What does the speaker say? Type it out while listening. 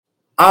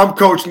I'm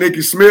Coach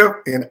Nicke Smith,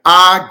 and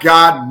I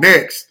got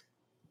next.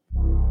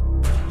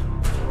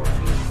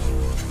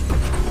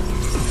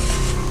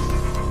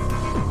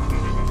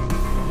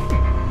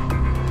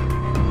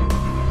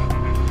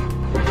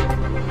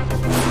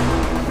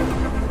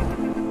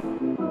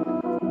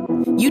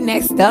 You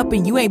next up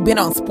and you ain't been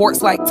on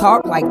Sports Like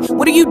Talk. Like,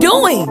 what are you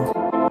doing?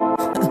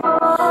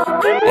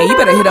 Hey, you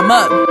better hit them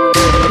up.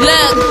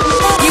 Look,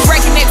 you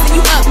breaking next and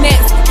you up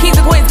next. Kings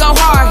and queens go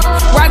hard.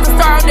 Rising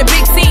star on the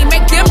big scene,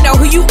 make them know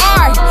who you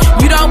are.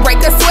 You don't break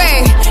a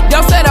sweat,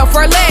 don't settle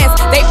for less.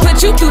 They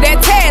put you through that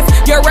test,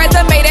 your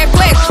resume that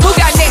flex. Who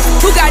got next?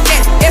 Who got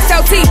next?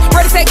 SLT,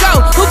 ready, say go.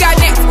 Who got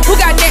next? Who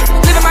got next?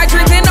 Living my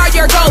dreams and all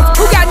your goals.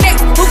 Who got next?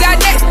 Who got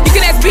next? You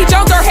can ask B.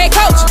 Jones or head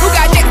coach. Who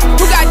got next?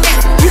 Who got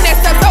next? You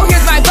next up, so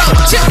here's my vote.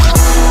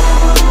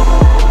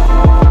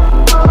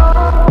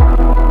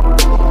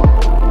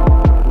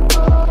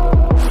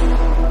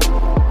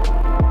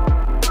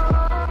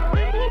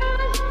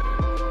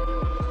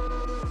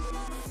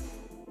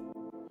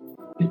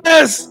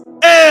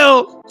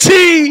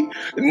 SLT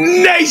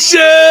Nation!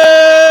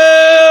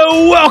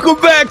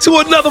 Welcome back to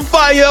another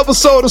fire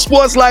episode of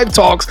Sports Life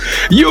Talks.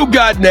 You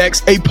got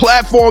next, a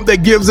platform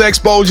that gives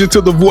exposure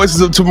to the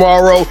voices of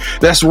tomorrow.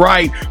 That's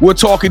right, we're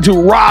talking to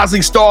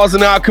rising stars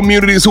in our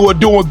communities who are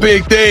doing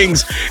big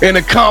things and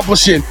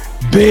accomplishing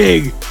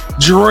big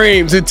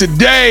dreams. And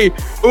today,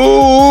 we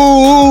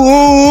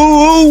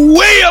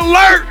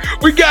alert!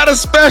 We got a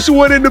special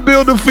one in the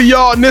building for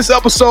y'all, and this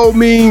episode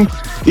means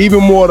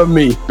even more to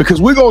me because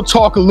we're going to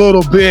talk a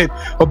little bit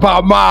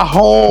about my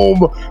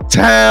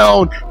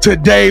hometown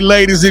today,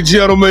 ladies and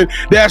gentlemen.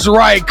 That's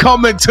right,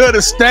 coming to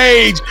the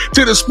stage,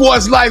 to the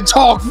Sports Life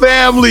Talk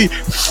family,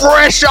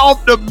 fresh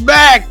off the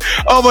back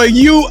of a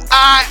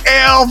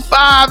UIL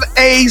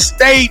 5A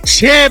state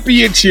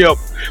championship.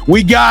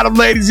 We got him,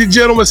 ladies and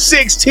gentlemen,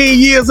 16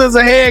 years as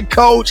a head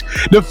coach,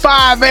 the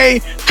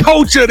 5A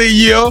Coach of the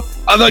Year,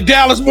 the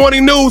Dallas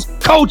Morning News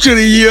Coach of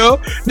the Year.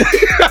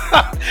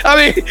 I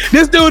mean,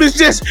 this dude is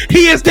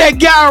he is that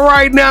guy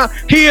right now.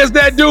 He is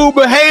that dude,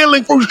 but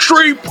hailing from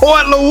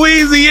Shreveport,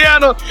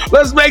 Louisiana.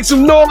 Let's make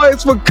some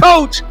noise for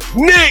Coach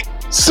Nicke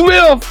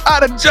Smith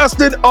out of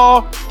Justin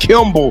R.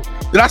 Kimball.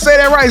 Did I say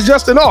that right? It's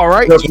Justin R.,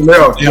 right? Justin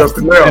L.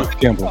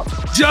 Kimball.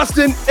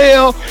 Justin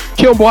L.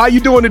 Kimball. How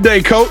you doing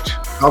today, Coach?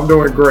 I'm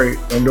doing great.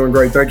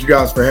 Thank you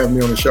guys for having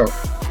me on the show.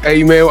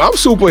 Hey man, I'm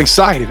super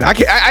excited. I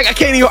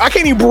can't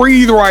even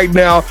breathe right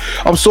now.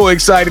 I'm so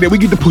excited that we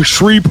get to put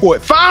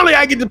Shreveport. Finally,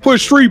 I get to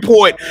put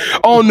Shreveport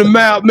on the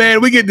map,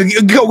 man. We get to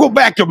go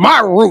back to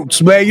my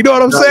roots, man. You know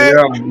what I'm saying?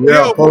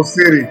 Yeah. Post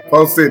City.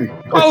 Post City.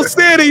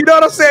 You know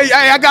what I'm saying?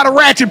 Hey, I got a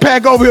ratchet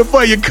pack over here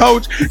for you,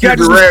 Coach. Got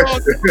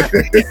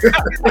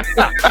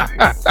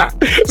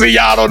See,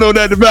 y'all don't know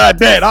nothing about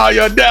that. All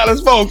your Dallas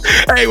folks.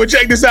 Hey, well,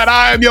 check this out.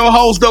 I am your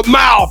host, the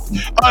mouth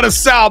of the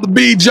South, the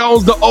B.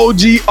 Jones, the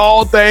OG,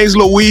 all things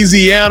Louisiana.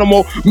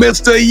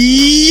 Mr.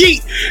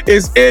 Yeet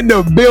is in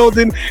the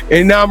building,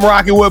 and I'm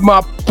rocking with my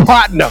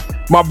partner,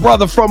 my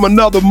brother from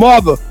another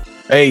mother.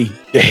 Hey,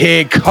 the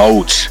head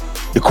coach,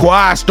 the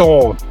Quiet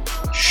Storm.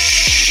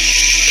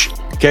 Shh.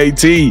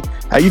 KT,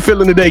 how you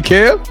feeling today,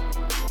 Kev?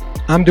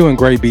 I'm doing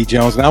great, B.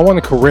 Jones, and I want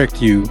to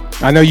correct you.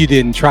 I know you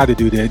didn't try to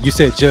do that. You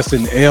said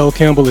Justin L.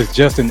 Kimball. It's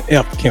Justin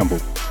F. Kimball.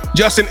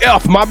 Justin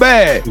F. My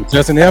bad.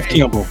 Justin F.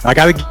 Kimball. I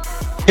got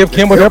to give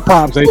Kimball their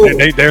props.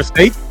 They're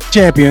state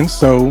champions,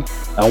 so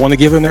I want to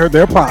give them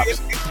their props.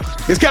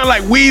 It's kind of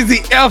like Wheezy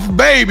F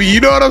Baby,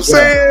 you know what I'm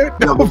saying?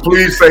 Yeah, but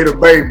please say the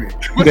baby.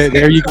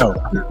 There you go.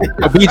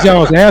 B.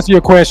 Jones, to answer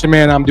your question,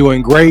 man, I'm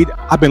doing great.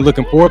 I've been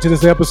looking forward to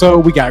this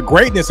episode. We got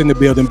greatness in the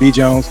building, B.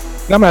 Jones.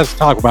 And I'm not just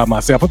talking about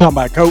myself. I'm talking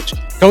about Coach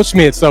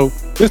Smith. So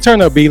let's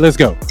turn up, B. Let's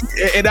go.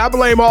 And I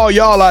blame all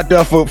y'all out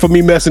there for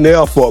me messing the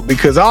F up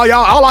because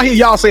all I hear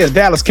y'all say is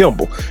Dallas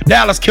Kimball.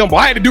 Dallas Kimball.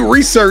 I had to do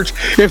research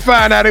and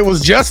find out it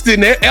was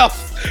Justin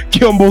F.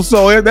 Kimball,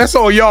 so that's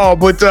on y'all,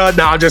 but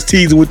I'm just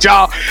teasing with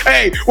y'all.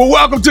 Hey, well,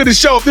 welcome to the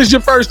show. If this is your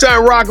first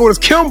time rocking with us,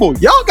 Kimball,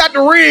 y'all got the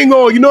ring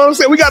on, you know what I'm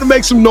saying? We got to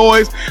make some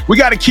noise. We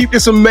got to keep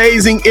this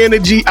amazing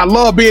energy. I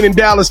love being in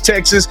Dallas,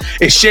 Texas,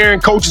 and sharing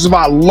stories of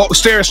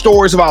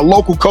our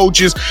local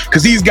coaches,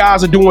 because these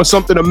guys are doing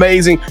something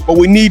amazing, but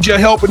we need your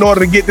help in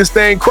order to get this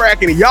thing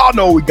cracking, and y'all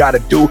know what we got to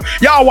do.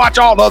 Y'all watch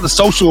all the other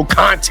social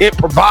content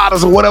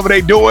providers or whatever they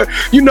doing.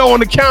 You know,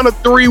 on the count of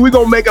 3, we're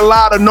going to make a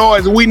lot of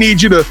noise, and we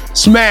need you to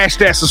smash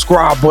that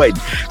subscribe button,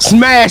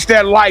 smash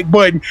that like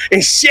button,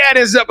 and share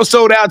this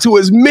episode out to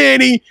as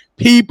many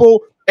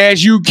people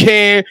as you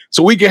can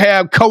so we can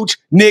have Coach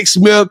Nicke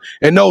Smith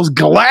and those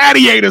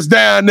gladiators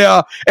down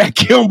there at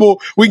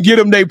Kimball. We can get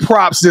them their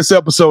props this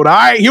episode. All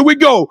right, here we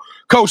go.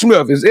 Coach Smith,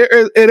 are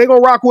they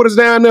going to rock with us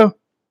down there?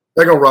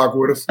 They're going to rock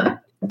with us. All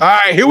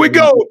right, here we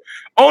go.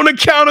 On the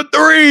count of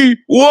 3.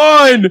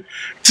 1,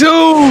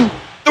 2,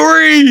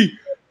 3.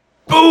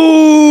 Ooh,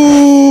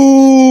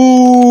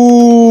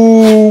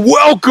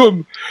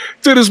 welcome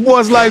to the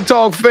Sports Life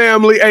Talk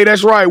family. Hey,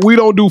 that's right. We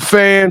don't do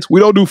fans. We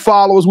don't do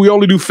followers. We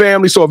only do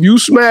family. So if you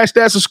smash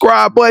that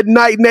subscribe button,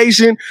 Night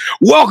Nation,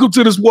 welcome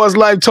to the Sports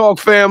Life Talk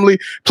family.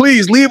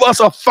 Please leave us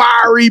a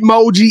fire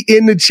emoji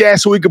in the chat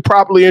so we can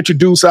properly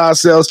introduce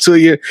ourselves to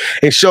you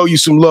and show you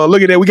some love.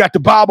 Look at that. We got the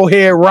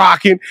bobblehead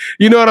rocking.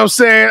 You know what I'm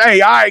saying?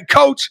 Hey, all right,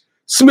 Coach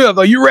Smith,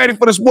 are you ready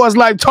for the Sports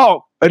Life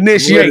Talk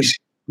initiation?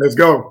 Let's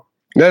go.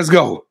 Let's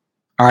go.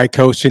 All right,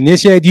 Coach, to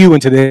initiate you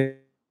into the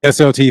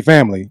SLT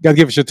family, you got to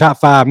give us your top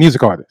 5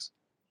 music artists.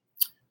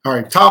 All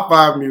right, top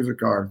 5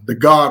 music artists. The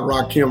God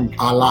Rakim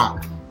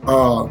Allah.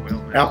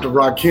 After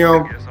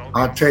Rakim,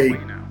 I take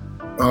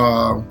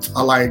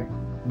I like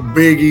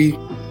Biggie.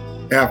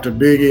 After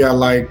Biggie, I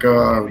like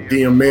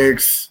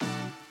DMX.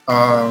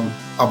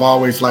 I've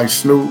always liked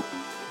Snoop.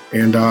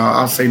 And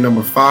I say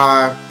number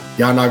 5.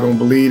 Y'all not gonna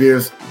believe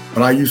this,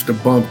 but I used to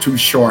bump Too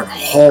Short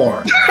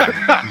hard.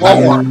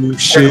 Hard. And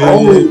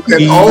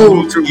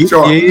old Too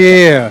Short.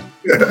 Yeah.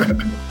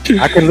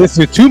 I can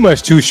listen to too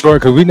much Too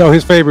Short because we know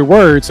his favorite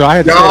word. So I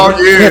had to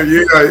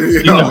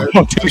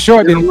yeah. Too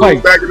Short didn't play.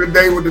 Back in the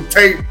day with the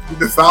tape,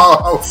 this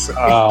all.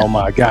 Oh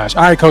my gosh.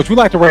 All right, Coach, we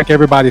like to rank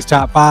everybody's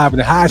top 5, and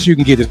the highest you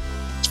can get is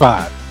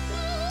 5.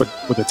 But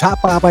with the top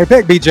 5 like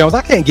that, B. Jones,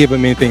 I can't give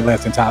him anything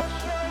less than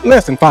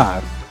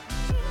 5.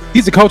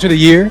 He's the coach of the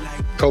year.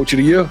 Coach of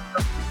the year.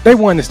 They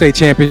won the state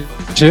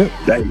championship.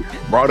 They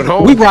brought it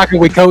home. We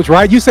rocking with Coach,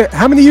 right? You said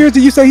how many years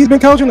did you say he's been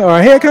coaching or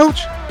a head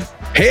coach?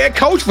 Head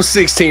coach for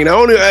 16.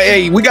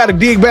 Hey, we got to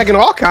dig back in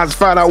the archives to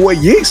find out what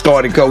year he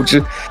started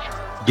coaching.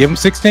 Give him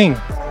 16.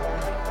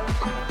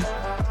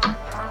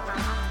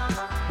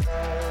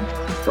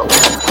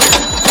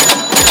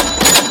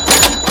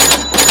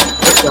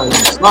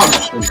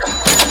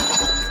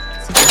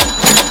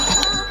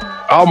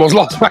 I almost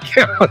lost my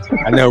count.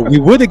 I know we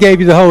would have gave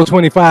you the whole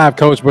 25,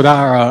 Coach, but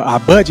our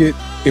budget,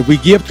 if we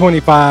give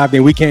 25,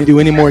 then we can't do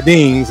any more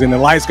dings, and the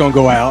lights gonna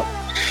go out,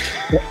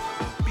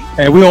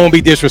 and we won't be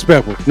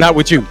disrespectful. Not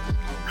with you.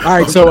 All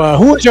right. So,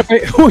 who is your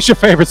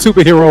favorite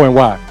superhero and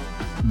why?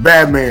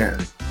 Batman,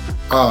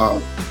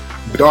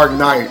 Dark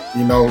Knight.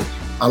 You know,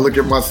 I look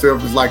at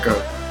myself as like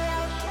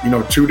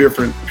two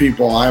different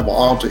people. I have an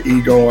alter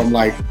ego. I'm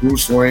like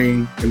Bruce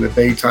Wayne in the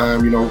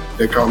daytime. You know,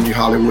 they call me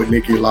Hollywood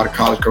Nicke. A lot of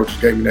college coaches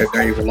gave me that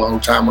name a long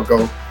time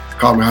ago.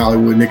 Called me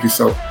Hollywood Nicke.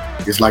 So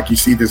it's like you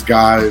see this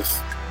guy is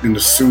in the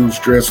suits,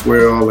 dressed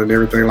well, and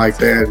everything like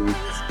that.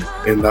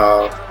 And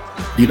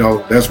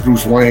that's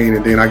Bruce Wayne.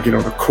 And then I get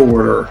on the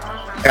court or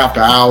after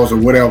hours or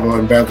whatever,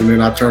 and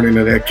then I turn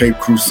into that Cape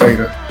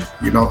Crusader.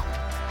 You know,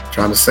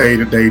 trying to save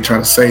the day,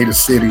 trying to save the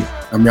city.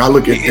 I mean, I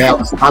look at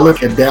Dallas.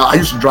 I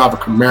used to drive a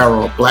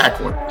Camaro, a black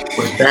one,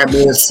 with a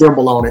Batman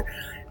symbol on it.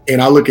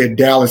 And I look at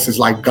Dallas as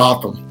like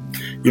Gotham.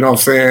 You know what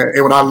I'm saying?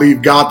 And when I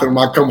leave Gotham,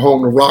 I come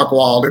home to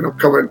Rockwall, and I'm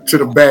coming to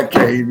the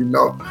Batcave, you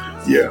know?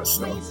 Yeah,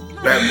 so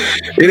Batman.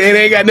 It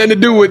ain't got nothing to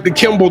do with the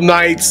Kimball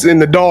Knights and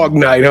the Dog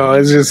Night, huh?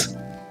 It's just...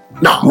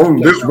 No,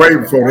 this is way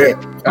before that.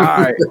 All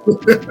right.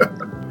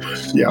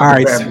 Yeah.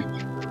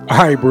 All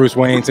right, Bruce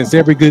Wayne, since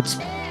every good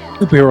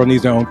superhero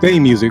needs their own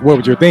theme music, what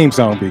would your theme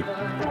song be?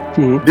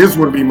 Mm-hmm. This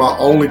would be my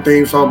only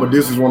theme song, but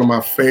this is one of my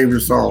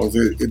favorite songs.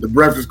 It's The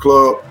Breakfast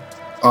Club.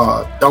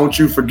 Don't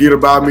You Forget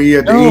About Me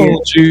at the end.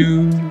 Don't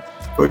you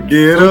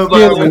forget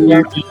about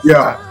me.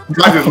 Yeah,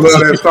 I just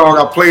love that song.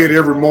 I play it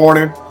every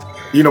morning,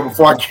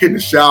 before I get in the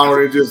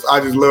shower. I just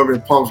love it.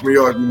 It pumps me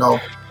up,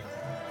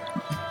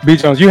 B.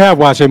 Jones, you have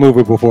watched that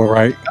movie before,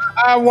 right?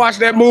 I watched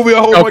that movie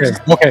a whole bunch of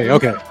times.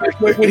 Okay.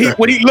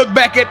 When he looked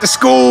back at the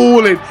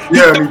school and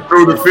he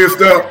threw the fist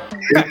up.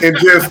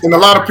 And a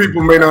lot of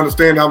people may not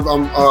understand. I'm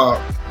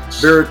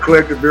very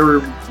eclectic, very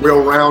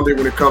well-rounded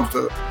when it comes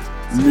to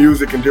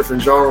music and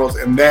different genres,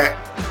 and that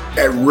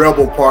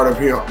rebel part of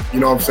him, you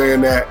know what I'm saying,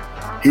 that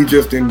he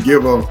just didn't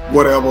give a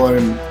whatever,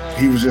 and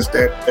he was just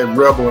that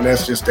rebel, and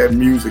that's just that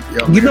music.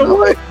 You know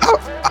what?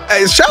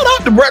 Shout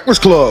out to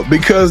Breakfast Club,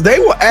 because they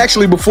were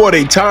actually before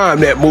their time,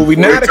 that movie.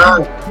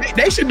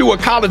 They should do a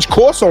college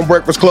course on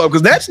Breakfast Club,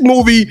 because that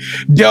movie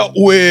dealt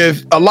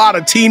with a lot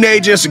of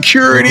teenage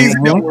insecurities,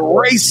 it dealt with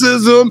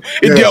racism,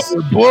 it dealt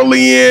with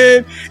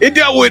bullying, it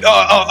dealt with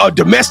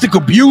domestic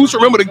abuse.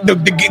 Remember,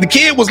 the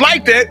kid was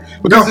like that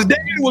because his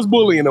daddy was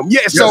bullying him.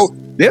 Yeah, so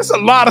there's a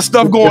lot of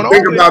stuff going on.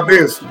 Think about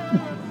this.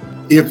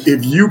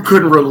 If you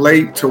couldn't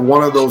relate to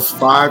one of those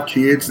 5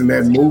 kids in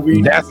that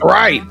movie, that's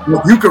right.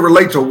 You could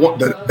relate to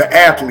the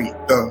athlete,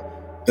 the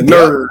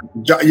nerd,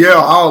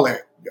 all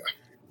that.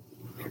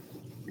 Yeah.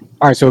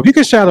 All right, so if you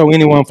could shadow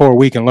anyone for a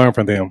week and learn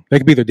from them, they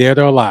could be either dead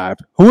or alive.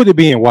 Who would it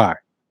be and why?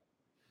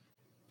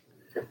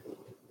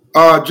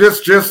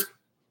 Just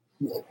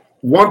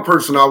one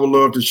person I would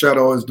love to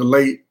shadow is the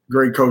late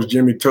great coach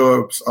Jimmy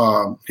Tubbs.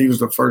 He was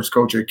the first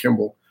coach at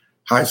Kimball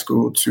High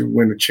School to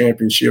win the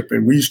championship,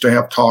 and we used to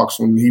have talks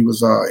when he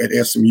was at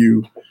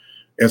SMU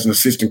as an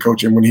assistant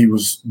coach, and when he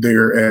was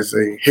there as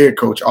a head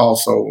coach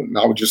also. And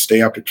I would just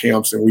stay after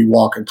camps, and we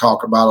walk and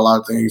talk about a lot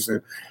of things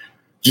and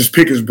just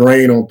pick his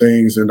brain on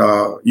things. And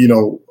I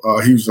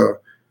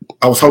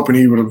was hoping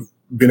he would have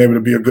been able to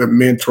be a good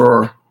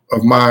mentor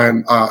of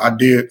mine. I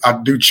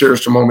do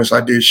cherish the moments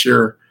I did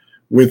share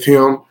with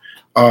him.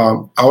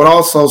 I would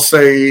also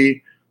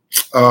say,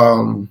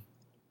 Gorey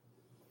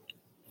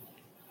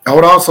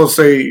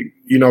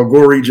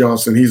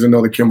Johnson, he's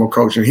another Kimball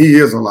coach, and he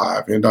is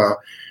alive. And,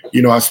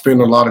 I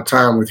spend a lot of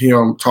time with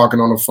him talking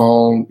on the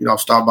phone. I've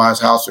stopped by his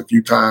house a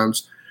few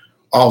times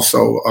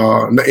also.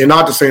 And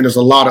not to say there's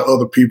a lot of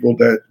other people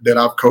that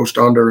I've coached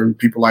under and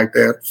people like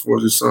that for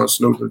his son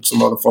Snoop and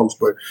some other folks.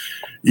 But,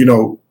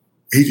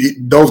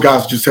 those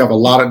guys just have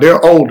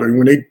they're older.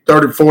 When they're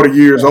 30, 40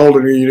 years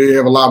older, they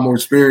have a lot more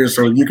experience,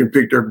 so you can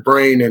pick their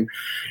brain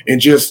and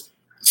just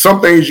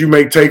some things you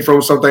may take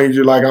from, some things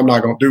you're like, I'm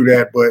not going to do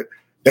that, but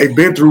they've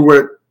been through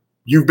what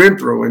you've been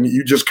through, and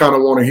you just kind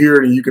of want to hear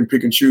it, and you can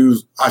pick and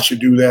choose, I should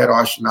do that or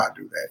I should not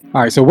do that.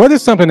 All right, so what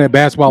is something that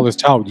basketball has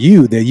taught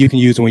you that you can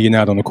use when you're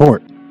not on the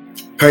court?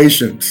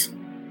 Patience.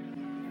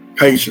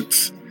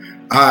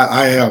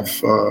 I have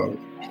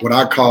what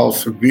I call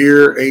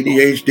severe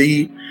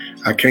ADHD.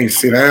 I can't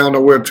sit down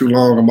nowhere too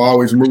long. I'm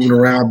always moving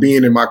around,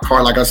 being in my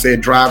car. Like I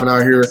said, driving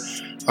out here,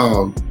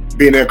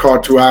 being in that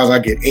car 2 hours, I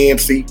get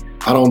antsy.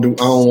 I don't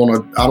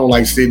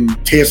like sitting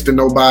testing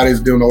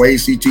nobody's, doing no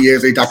ACT,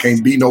 SAT. I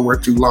can't be nowhere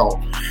too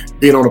long.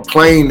 Being on a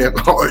plane that,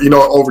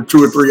 over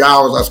 2 or 3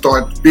 hours, I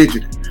start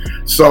fidgeting.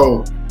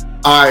 So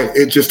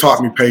it just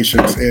taught me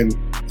patience, and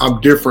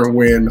I'm different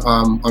when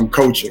I'm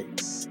coaching,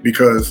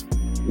 because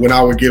when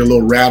I would get a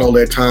little rattled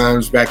at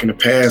times back in the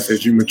past,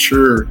 as you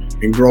mature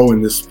and grow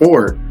in this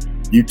sport,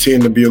 you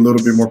tend to be a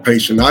little bit more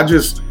patient, not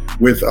just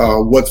with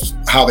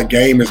how the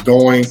game is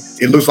going.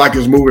 It looks like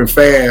it's moving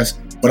fast,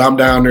 but I'm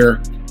down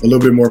there a little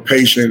bit more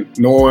patient,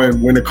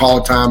 knowing when to call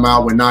a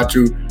timeout, when not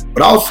to.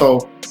 But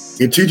also,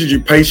 it teaches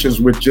you patience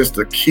with just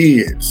the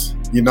kids,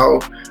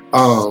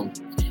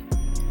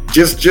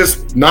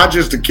 just not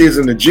just the kids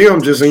in the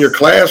gym, just in your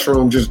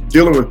classroom, just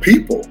dealing with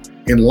people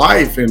in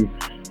life. And,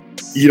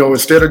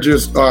 instead of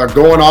just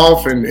going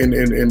off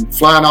and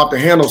flying off the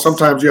handle,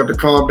 sometimes you have to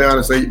calm down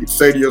and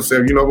say to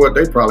yourself, you know what,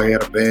 they probably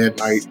had a bad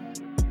night.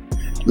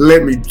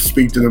 Let me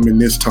speak to them in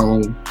this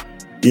tone.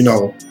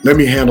 Let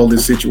me handle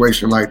this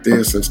situation like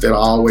this instead of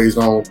always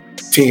on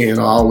 10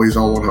 or always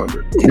on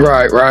 100.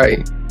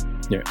 Right.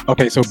 Yeah.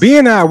 Okay, so B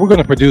and I, we're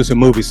going to produce a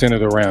movie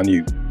centered around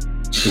you.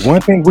 The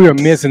one thing we are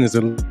missing is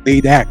a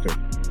lead actor.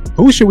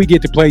 Who should we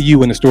get to play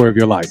you in the story of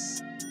your life?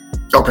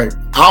 Okay,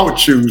 I would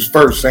choose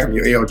first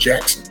Samuel L.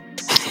 Jackson.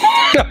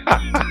 And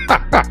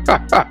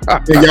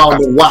y'all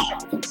know why.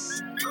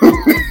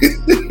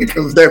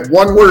 Because that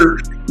one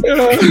word,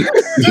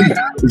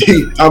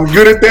 I'm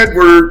good at that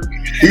word.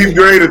 He's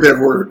great at that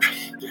word.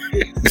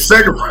 The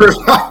second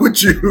person I would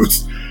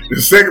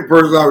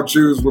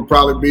choose would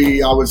probably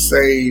be, I would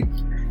say,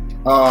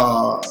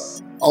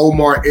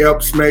 Omar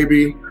Epps,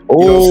 maybe.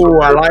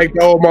 I like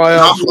Omar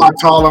Epps. I'm not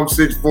tall. I'm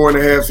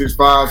 6'4.5",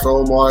 6'5", so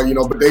Omar,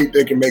 but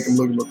they can make him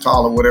look a little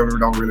taller, whatever. It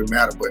don't really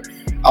matter. But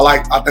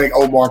I think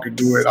Omar could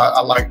do it.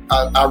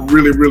 I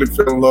really, really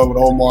fell in love with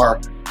Omar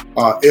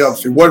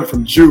Epps. It wasn't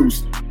from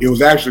Juice. It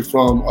was actually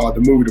from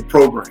the movie The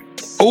Program.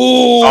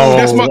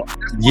 That's one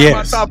of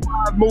my top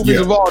 5 movies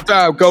of all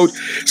time, Coach.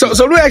 So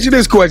let me ask you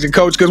this question,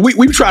 Coach, because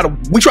we try to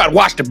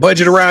watch the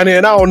budget around here,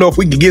 and I don't know if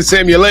we can get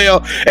Samuel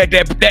L. at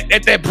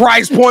that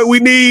price point we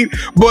need.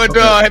 But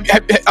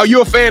are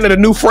you a fan of the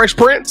new Fresh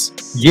Prince?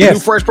 Yes, new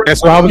Fresh Prince?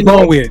 That's what I was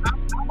going with.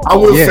 I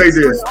will say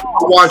this: I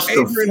watched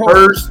the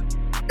first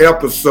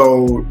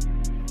episode,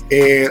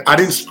 and I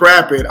didn't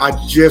scrap it. I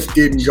just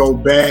didn't go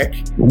back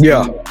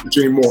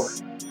anymore.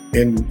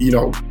 And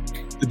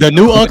the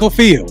new Uncle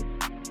Phil.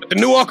 The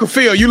new Uncle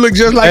Phil. You look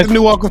just like the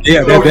new Uncle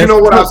Phil. Yeah, you know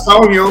what? I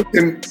saw him,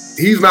 and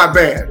he's not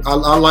bad.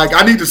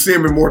 I need to see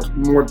him in more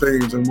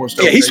things and more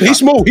stuff. Yeah, he's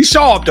smooth. He's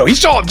sharp, though. He's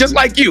sharp just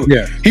like you.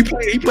 Yeah. He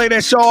played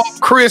that sharp,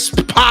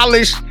 crisp,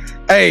 polished.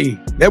 Hey,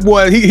 that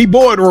boy, he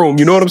boardroom.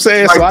 You know what I'm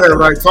saying?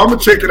 Right. So I'm going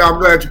to check it out. I'm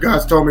glad you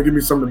guys told me. Give me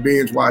something to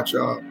binge watch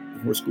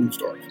before school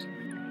starts.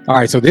 All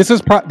right, so this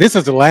is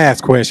the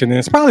last question, and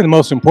it's probably the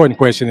most important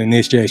question in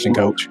initiation,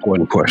 Coach.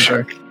 Important question.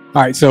 Okay.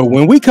 All right, so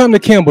when we come to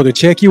Kimball to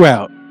check you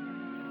out,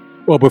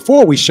 well,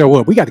 before we show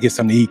up, we got to get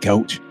something to eat,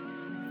 Coach.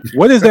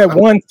 What is that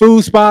one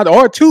food spot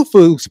or 2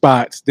 food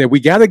spots that we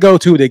got to go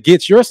to that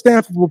gets your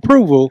stamp of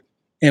approval,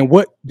 and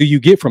what do you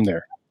get from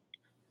there?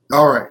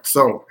 All right,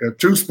 so there are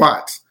 2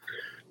 spots.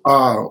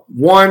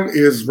 One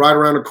is right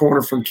around the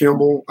corner from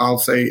Kimball. I'll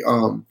say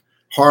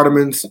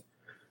Hardeman's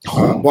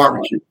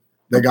Barbecue.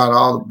 They got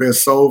all the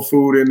best soul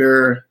food in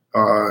there.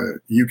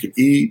 You can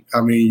eat.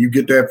 I mean, you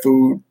get that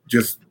food,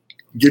 just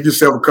give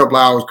yourself a couple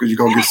hours because you're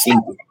going to get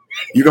sleepy.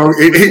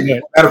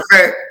 Matter of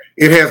fact,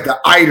 it has the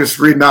itis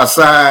written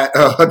outside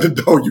the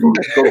door. You're going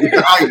to get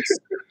the itis.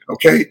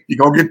 Okay? You're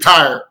going to get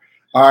tired.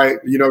 All right?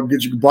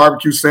 Get your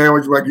barbecue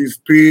sandwich, like these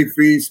pig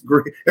feet.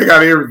 They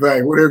got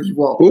everything, whatever you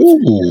want.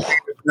 Ooh.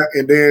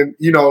 And then,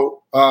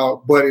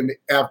 but in the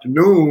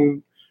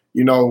afternoon,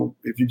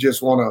 if you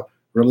just want to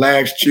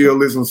relax, chill,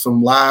 listen to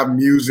some live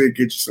music,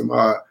 get you some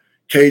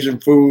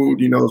Cajun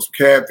food, some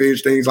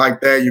catfish, things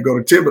like that, you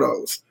go to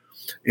Thibodeau's.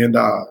 And,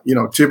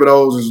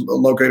 Thibodeau's is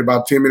located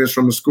about 10 minutes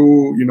from the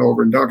school,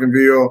 over in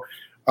Duncanville.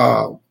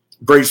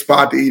 great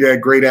spot to eat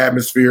at, great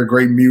atmosphere,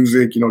 great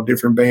music,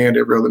 different band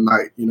every other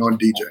night, and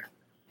DJ.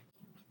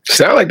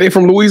 Sound like they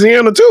from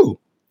Louisiana too.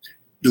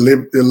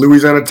 The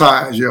Louisiana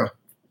ties, yeah.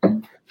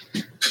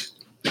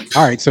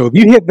 All right, so if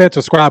you hit that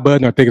subscribe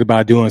button or thinking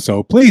about doing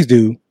so, please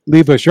do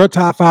leave us your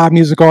top 5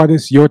 music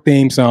artists, your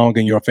theme song,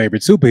 and your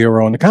favorite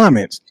superhero in the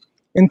comments.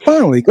 And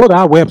finally, go to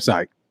our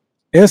website,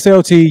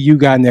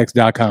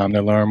 sltugotnext.com,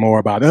 to learn more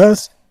about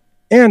us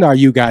and our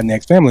You Got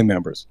Next family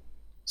members.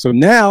 So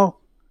now,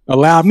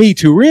 allow me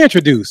to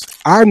reintroduce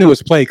our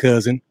newest play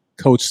cousin,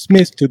 Coach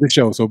Smith, to the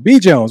show. So B.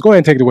 Jones, go ahead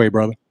and take it away,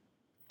 brother.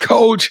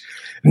 Coach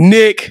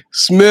Nick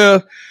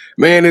Smith.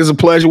 Man, it's a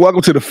pleasure.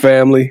 Welcome to the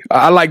family.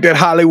 I like that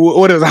Hollywood.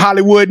 What is it?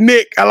 Hollywood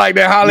Nick? I like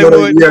that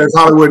Hollywood. Yeah, it's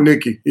Hollywood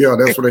Nicke. Yeah,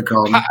 that's what they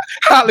call me.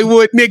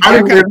 Hollywood Nick.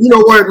 You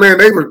know what, man?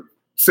 They were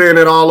saying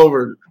that all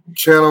over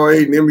Channel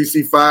 8 and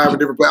NBC5 and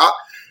different places.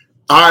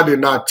 I did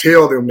not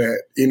tell them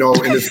that, and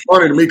it's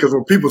funny to me because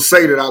when people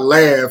say that, I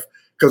laugh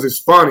because it's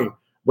funny.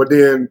 But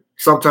then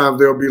sometimes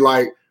they'll be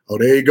like, oh,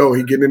 there you go.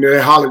 He getting into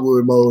that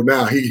Hollywood mode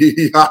now.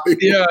 Yeah. I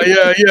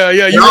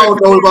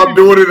don't know if I'm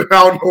doing it.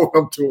 I don't know what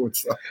I'm doing.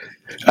 So.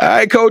 All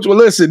right, Coach. Well,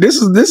 listen, this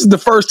is the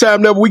first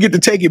time that we get to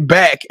take it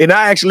back, and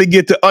I actually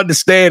get to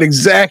understand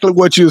exactly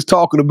what you was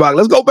talking about.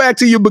 Let's go back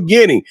to your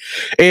beginning,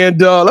 and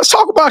let's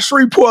talk about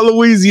Shreveport,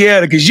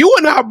 Louisiana, because you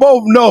and I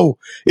both know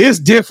it's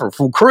different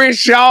from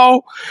Crenshaw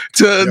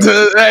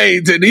to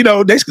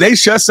they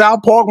shut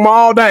South Park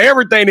Mall down.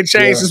 Everything that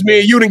changed since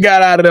me and you done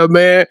got out of there,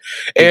 man.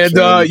 And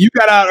you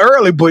got out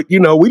early, but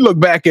we look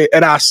back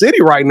at our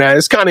city right now.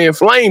 It's kind of in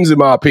flames, in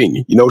my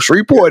opinion.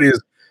 Shreveport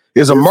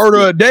is a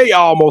murder a day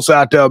almost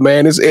out there,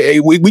 man.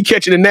 We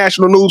catching the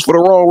national news for the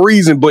wrong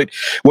reason, but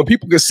when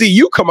people can see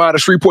you come out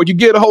of Shreveport, you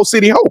give the whole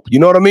city hope. You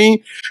know what I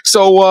mean?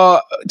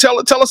 So tell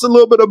us a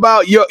little bit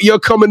about your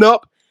coming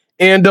up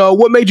and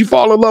what made you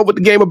fall in love with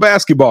the game of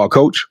basketball,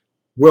 Coach?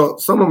 Well,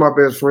 some of my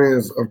best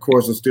friends, of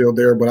course, are still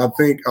there, but I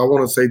think I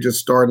want to say just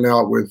starting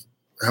out with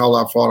how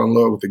I fell in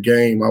love with the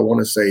game, I want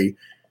to say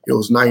it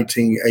was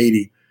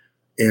 1980,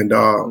 and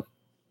I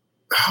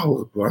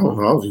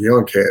was a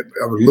young cat.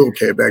 I was a little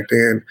cat back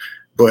then,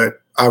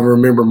 but I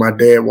remember my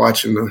dad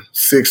watching the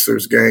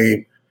Sixers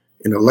game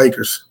and the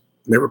Lakers.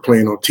 They were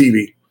playing on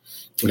TV.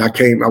 And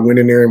I went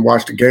in there and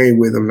watched the game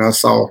with him, and I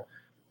saw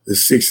the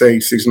 6'8",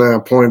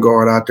 6'9" point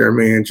guard out there,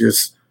 man,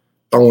 just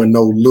throwing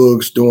no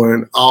looks,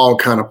 doing all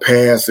kind of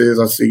passes.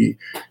 I see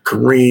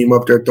Kareem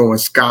up there throwing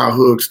sky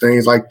hooks,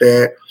 things like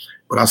that.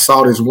 But I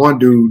saw this one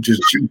dude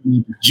just in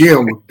the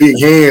gym with big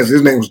hands.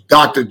 His name was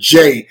Dr.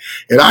 J.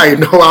 And I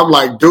didn't know. I'm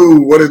like,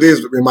 dude, what it is?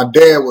 And my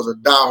dad was a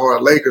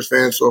diehard Lakers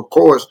fan. So, of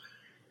course,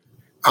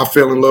 I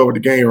fell in love with the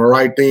game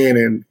right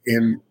then.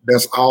 And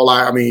that's all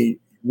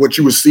what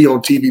you would see on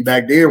TV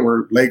back then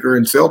were Laker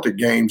and Celtic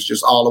games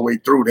just all the way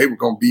through. They were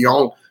going to be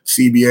on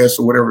CBS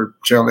or whatever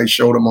channel they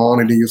showed them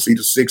on. And then you'll see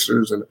the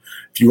Sixers and a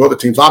few other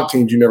teams. A lot of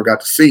teams you never got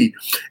to see.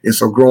 And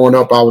so growing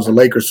up, I was a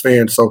Lakers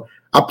fan. So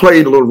I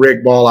played a little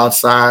rec ball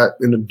outside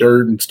in the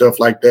dirt and stuff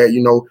like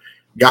that.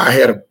 Guy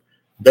had a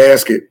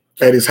basket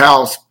at his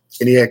house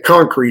and he had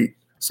concrete.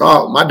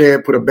 So my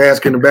dad put a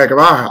basket in the back of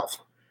our house.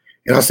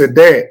 And I said,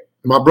 Dad,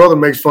 my brother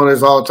makes fun of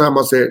this all the time.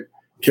 I said,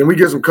 can we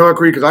get some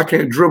concrete? Because I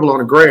can't dribble on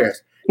the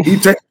grass. He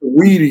takes a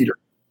weed eater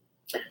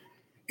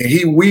and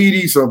he weed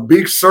eats a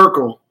big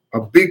circle,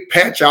 a big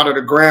patch out of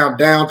the ground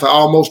down to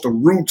almost the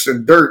roots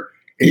and dirt.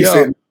 And he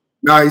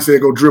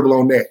said, go dribble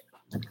on that.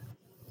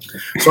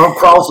 So I'm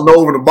crossing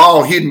over the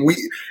ball, hitting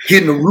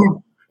the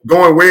root,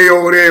 going way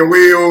over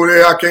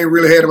there. I can't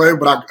really have it,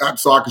 but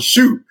so I could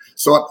shoot.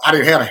 So I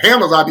didn't have the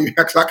handles I did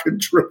because I could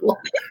dribble.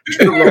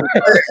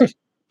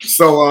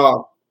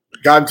 So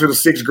got into the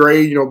 6th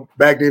grade.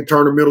 Back then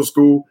Turner Middle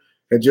School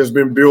had just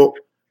been built.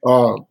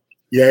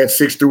 You had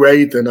 6th through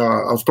 8th, and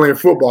I was playing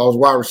football. I was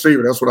wide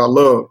receiver. That's what I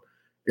loved.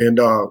 And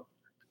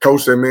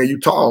coach said, man, you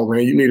tall,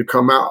 man. You need to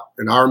come out.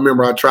 And I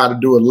remember I tried to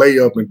do a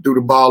layup and threw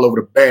the ball over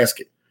the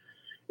basket.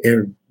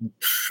 And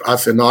I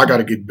said, no, I got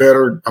to get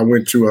better. I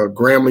went to a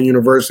Grambling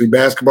University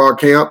basketball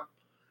camp.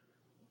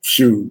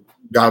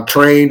 Got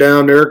trained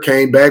down there,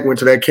 came back, went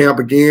to that camp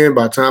again.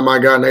 By the time I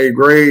got in 8th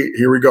grade,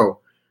 here we go.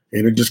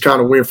 And it just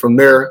kind of went from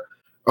there.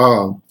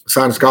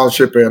 Signed a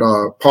scholarship at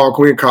Paul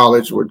Quinn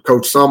College with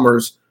Coach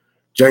Summers.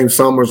 James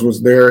Summers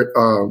was there.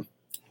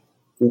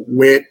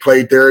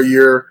 Played there a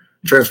year,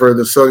 transferred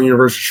to Southern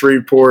University of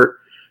Shreveport.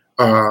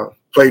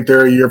 Played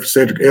there a year for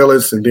Cedric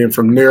Ellis, and then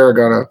from there I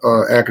got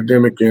an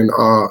academic and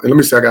let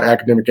me say I got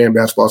academic and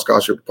basketball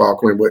scholarship at Paul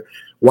Quinn. But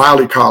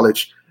Wiley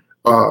College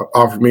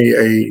offered me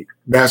a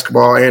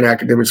basketball and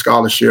academic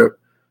scholarship,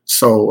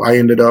 so I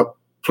ended up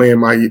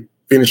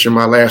finishing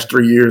my last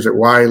 3 years at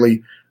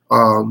Wiley,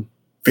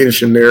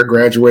 finishing there,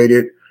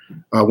 graduated,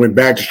 went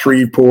back to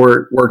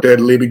Shreveport, worked at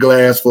Libby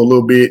Glass for a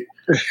little bit.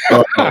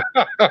 Let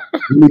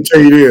me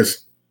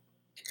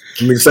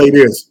say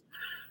this.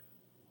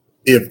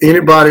 If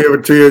anybody ever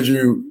tells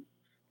you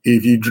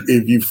if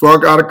you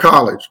flunk out of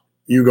college,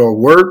 you go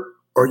work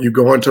or you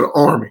go into the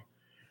Army,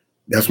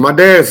 that's what my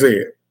dad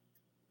said.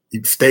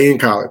 You stay in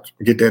college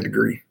and get that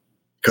degree.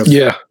 Because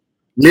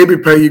Libby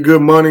pay you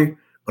good money,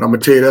 But I'm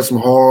gonna tell you, that's some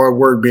hard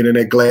work being in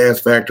that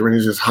glass factory, and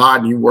it's just hot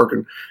and you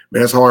working.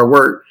 Man, that's hard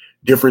work.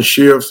 Different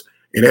shifts,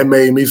 and that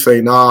made me say,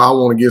 "Nah, I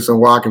want to get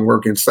somewhere I can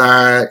work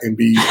inside and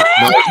be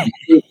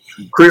nice,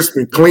 crisp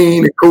and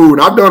clean and cool."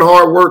 And I've done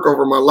hard work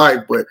over my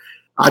life, but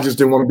I just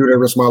didn't want to do that the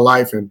rest of my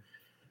life. And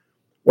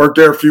worked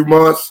there a few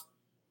months,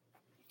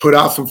 put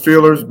out some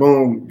feelers.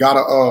 Boom, got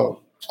a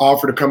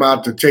offer to come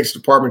out to Texas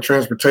Department of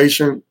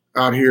Transportation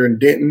out here in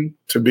Denton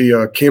to be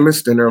a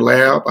chemist in their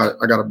lab.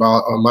 I got a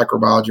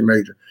microbiology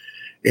major.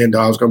 And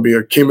I was going to be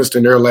a chemist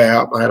in their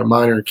lab. I had a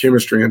minor in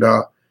chemistry. And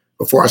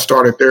before I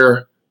started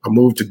there, I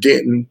moved to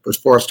Denton.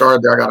 Before I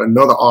started there, I got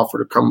another offer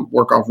to come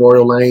work off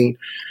Royal Lane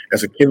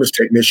as a chemist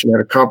technician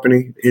at a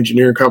company,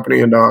 engineering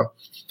company. And I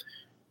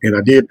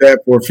did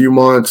that for a few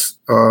months.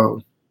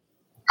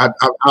 I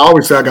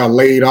always say I got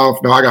laid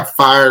off. No, I got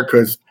fired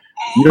because,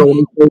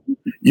 when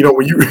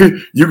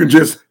you can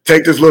just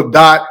take this little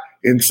dot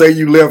and say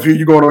you left here,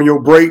 you're going on your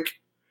break,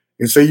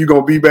 and say you're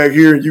going to be back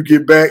here, and you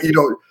get back,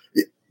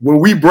 when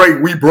we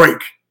break, we break.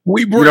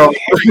 We break.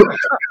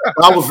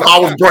 I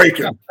was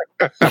breaking.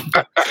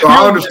 So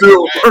I understood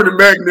what Bernie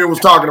McNair was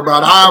talking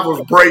about. I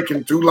was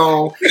breaking too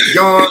long.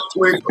 Young,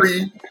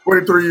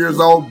 23 years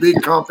old, big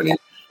company,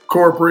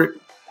 corporate.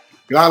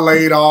 Got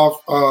laid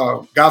off.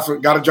 Got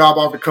a job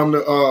offer to come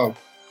to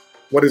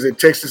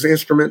Texas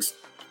Instruments.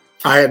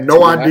 I had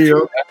no idea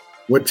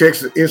what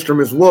Texas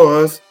Instruments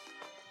was.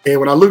 And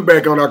when I look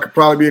back on it, I could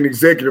probably be an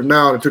executive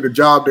now. I took a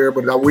job there,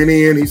 but I went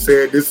in. He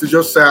said, "This is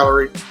your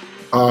salary.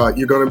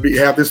 You're going to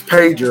have this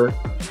pager.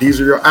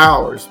 These are your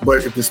hours.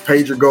 But if this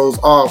pager goes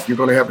off, you're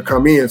going to have to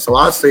come in." So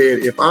I said,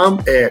 if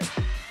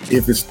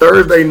it's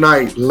Thursday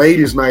night,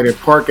 ladies' night at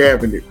Park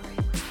Avenue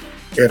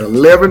at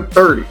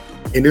 11:30,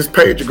 and this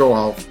pager go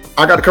off,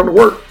 I got to come to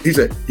work. He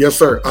said, "Yes,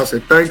 sir." I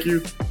said, "Thank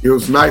you. It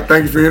was nice.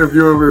 Thank you for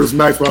interviewing me. It was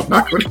nice, but I'm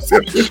not going to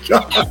accept this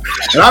job."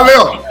 And I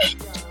left.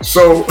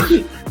 So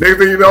next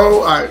thing you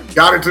know, I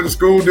got into the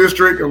school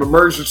district on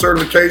emergency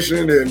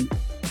certification and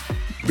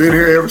been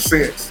here ever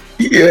since.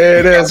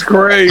 Yeah, that's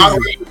crazy.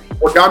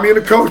 What got me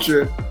into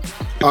coaching,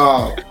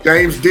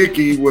 James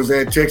Dickey was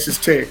at Texas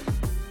Tech,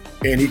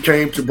 and he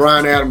came to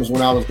Brian Adams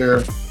when I was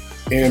there,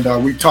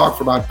 and we talked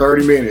for about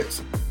 30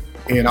 minutes.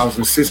 And I was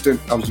a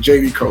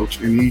JV coach,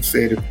 and he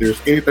said, "If there's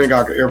anything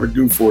I could ever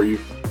do for you,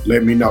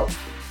 let me know."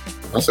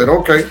 I said,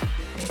 "Okay."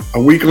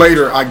 A week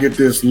later, I get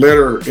this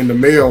letter in the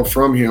mail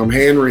from him,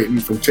 handwritten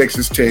from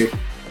Texas Tech,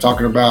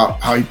 talking about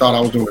how he thought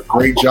I was doing a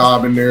great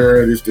job in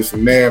there, this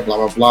and that, blah,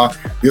 blah, blah.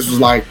 This was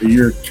like the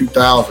year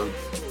 2000.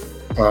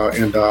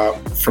 And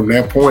from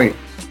that point,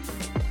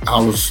 I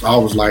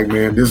was like,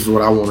 man, this is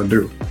what I want to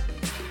do.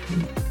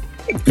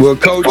 Well,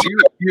 Coach,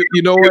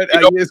 you know what?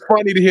 It's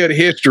funny to hear the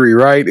history,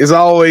 right? It's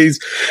always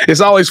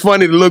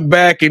funny to look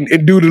back and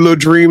do the little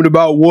dreaming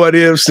about what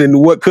ifs and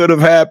what could have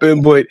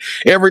happened, but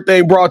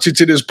everything brought you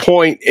to this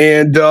point.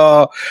 And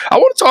I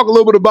want to talk a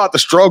little bit about the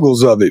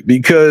struggles of it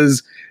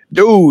because,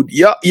 dude,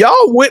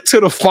 y'all went to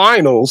the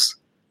finals.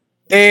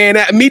 And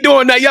me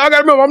doing that, y'all got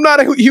to remember, I'm not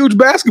a huge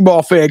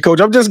basketball fan,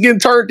 Coach. I'm just getting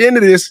turned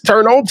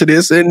on to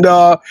this. And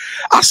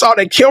I saw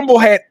that Kimball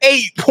had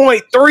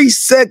 8.3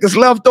 seconds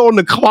left on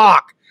the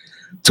clock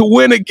to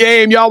win a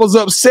game. Y'all was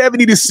up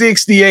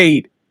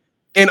 70-68.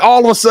 And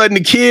all of a sudden,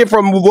 the kid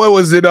from, what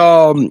was it,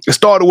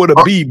 started with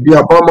a B.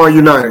 Yeah, Beaumont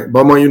United.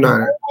 Beaumont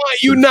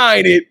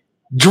United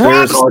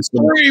drops a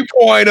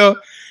three-pointer,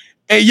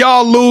 and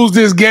y'all lose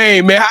this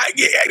game, man.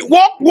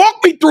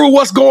 Walk me through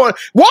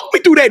walk me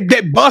through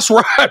that bus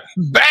ride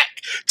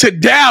back to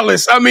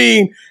Dallas. I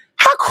mean,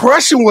 how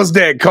crushing was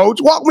that, Coach?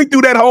 Walk me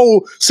through that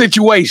whole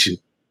situation.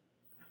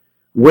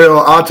 Well,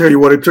 I'll tell you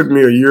what, it took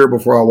me a year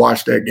before I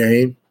watched that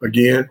game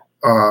again.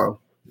 I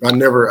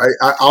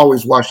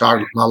always watched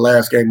my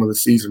last game of the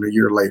season a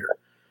year later.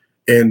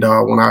 And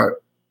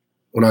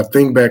when I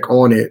think back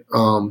on it,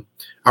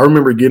 I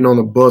remember getting on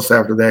the bus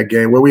after that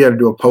game. Well, we had to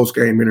do a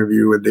post-game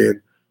interview and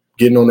then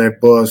getting on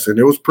that bus, and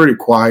it was pretty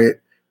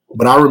quiet.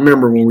 But I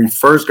remember when we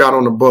first got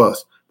on the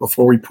bus,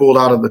 before we pulled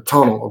out of the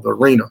tunnel of the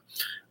arena,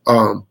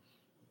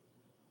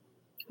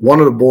 one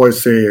of the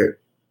boys said,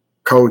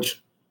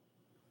 "Coach,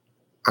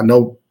 I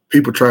know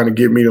people trying to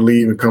get me to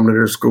leave and come to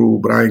their school,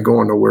 but I ain't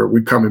going nowhere.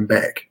 We coming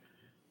back."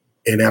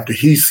 And after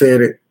he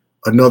said it,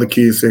 another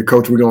kid said,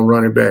 "Coach, we're going to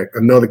run it back."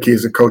 Another kid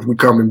said, "Coach, we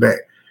coming back."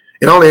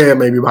 And I only had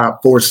maybe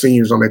about 4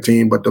 seniors on that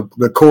team, but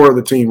the core of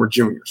the team were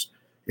juniors.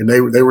 And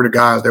they were the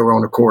guys that were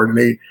on the court.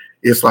 And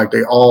it's like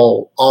they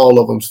all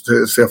of them,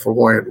 except for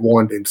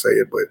one didn't say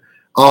it, but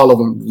all of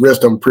them,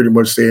 rest of them pretty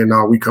much saying,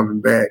 "No, we coming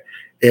back."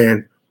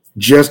 And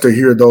just to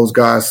hear those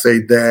guys say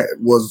that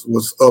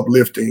was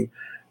uplifting.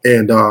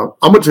 And I'm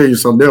gonna tell you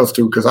something else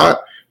too, because I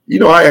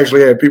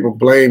actually had people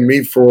blame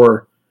me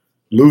for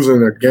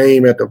losing a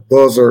game at the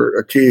buzzer,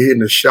 a kid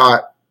hitting a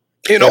shot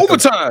in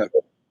overtime.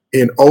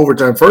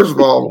 First of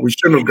all, we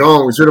shouldn't have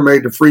gone. We should have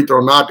made the free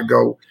throw not to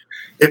go.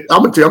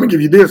 I'm gonna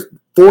give you this: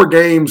 4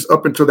 games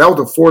up until that was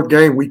the 4th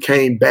game we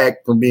came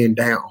back from being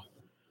down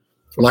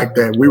like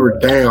that. We were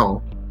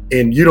down,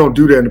 And you don't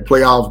do that in the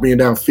playoffs, being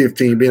down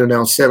 15, being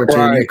down 17.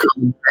 Right. You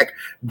come back,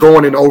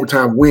 going in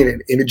overtime,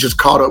 winning. And it just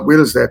caught up with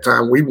us that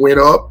time. We went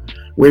up,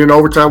 went in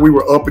overtime. We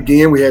were up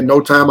again. We had no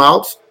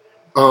timeouts.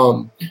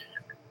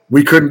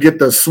 We couldn't get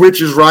the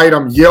switches right.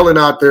 I'm yelling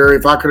out there.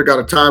 If I could have got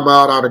a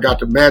timeout, I'd have got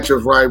the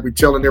matchups right. We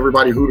telling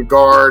everybody who to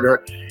guard.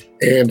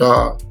 And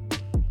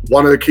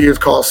one of the kids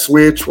called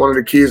switch. One of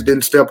the kids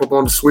didn't step up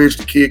on the switch.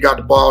 The kid got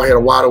the ball, had a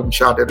wide open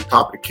shot at the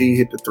top of the key,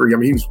 hit the three. I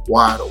mean, he was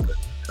wide open.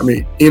 I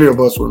mean, any of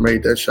us would have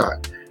made that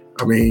shot.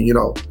 I mean,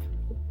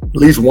 at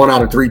least 1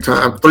 out of 3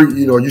 times.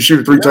 You shoot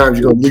it 3 times,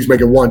 you're going to at least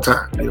make it 1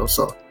 time,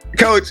 so.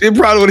 Coach, it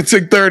probably would have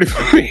took 30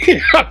 for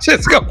me. I'm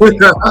just going.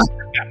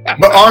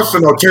 But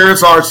Arsenal,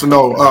 Terrence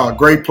Arsenal,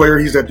 great player.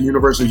 He's at the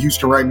University of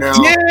Houston right now.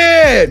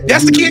 Yeah,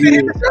 that's the kid that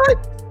hit the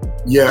shot?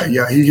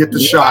 Yeah, he hit the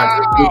shot.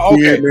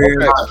 Good kid,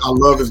 man. Okay. I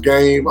love his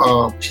game.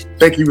 I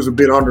think he was a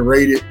bit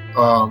underrated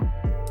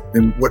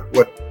in what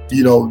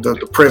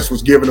the press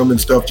was giving him and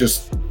stuff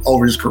just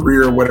over his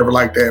career or whatever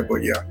like that.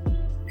 But yeah,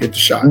 hit the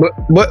shot.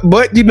 But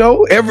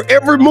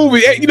every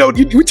movie,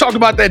 we talked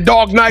about that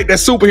Dark Knight, that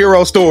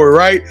superhero story,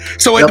 right?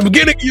 So at the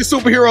beginning of your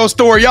superhero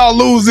story, y'all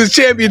lose this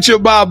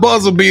championship by a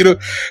buzzer beater,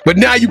 but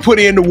now you put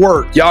in the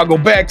work. Y'all go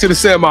back to the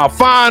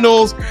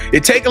semifinals.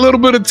 It take a little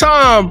bit of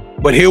time,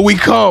 but here we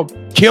come.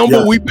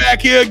 Kimball, we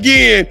back here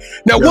again.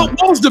 Now,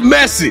 what was the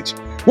message?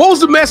 What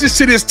was the message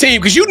to this team?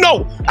 Because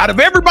out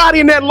of everybody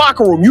in that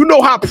locker room, you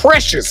know how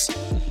precious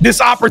this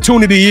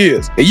opportunity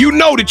is. And you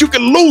know that you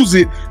can lose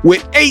it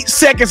with 8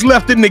 seconds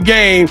left in the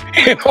game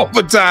in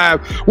overtime.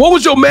 What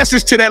was your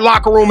message to that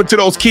locker room and to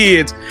those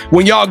kids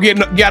when y'all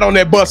got on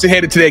that bus and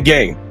headed to that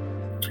game?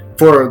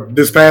 For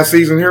this past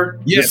season here?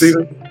 Yes. This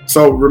season?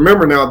 So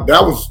remember now,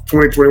 that was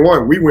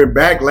 2021. We went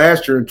back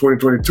last year in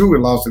 2022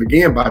 and lost it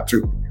again by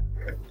 2.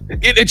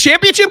 In a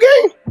championship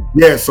game?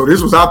 Yeah, so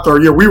this was our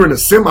 3rd year. We were in the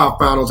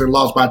semifinals and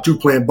lost by 2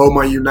 playing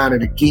Beaumont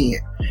United again.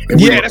 And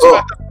that's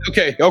what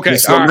Okay. And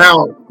so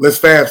now, let's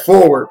fast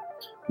forward.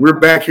 We're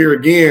back here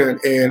again,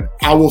 and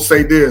I will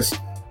say this.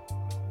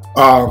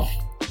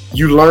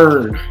 You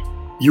learn,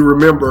 you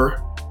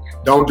remember,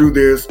 don't do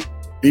this,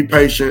 be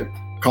patient,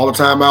 call a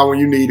timeout when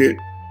you need it,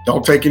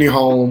 don't take any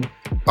home,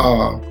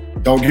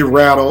 don't get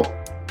rattled,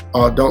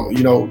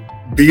 don't,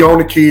 be on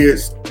the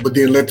kids, but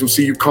then let them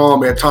see you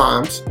calm at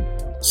times.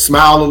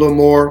 Smile a little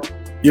more.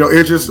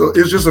 It's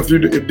just a few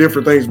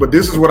different things. But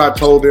this is what I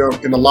told them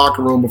in the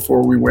locker room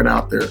before we went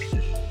out there.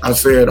 I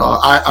said,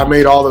 I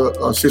made all the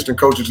assistant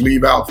coaches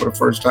leave out for the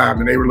first time,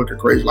 and they were looking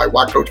crazy, like,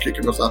 why coach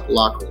kicking us out the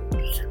locker room?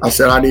 I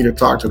said, I need to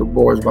talk to the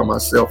boys by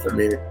myself a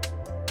minute.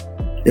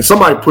 And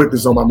somebody put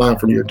this on my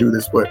mind for me to do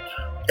this, but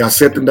I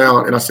set them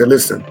down and I said,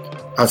 listen,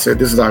 I said,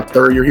 this is our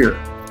 3rd year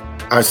here.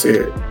 I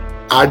said,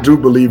 I do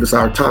believe it's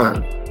our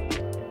time,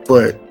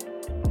 but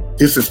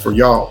this is for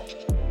y'all.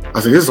 I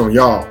said, this is on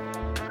y'all.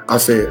 I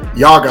said,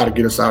 y'all got to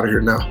get us out of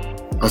here now.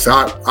 I said,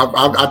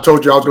 I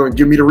told you I was going to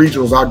give me the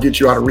regionals. I'll get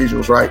you out of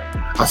regionals, right?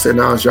 I said,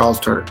 now it's y'all's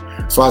turn.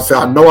 So I said,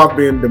 I know I've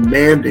been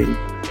demanding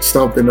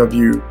something of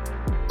you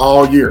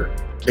all year,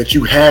 that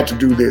you had to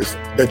do this,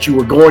 that you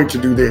were going to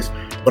do this.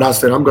 But I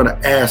said, I'm going to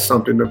ask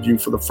something of you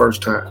for the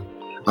first time.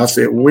 I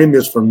said, win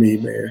this for me,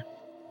 man.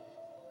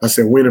 I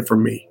said, win it for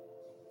me.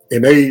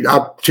 And I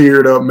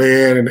teared up,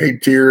 man, and they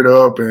teared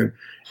up, and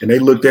they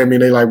looked at me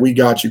and they like, we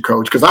got you,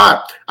 coach. Because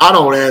I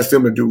don't ask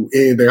them to do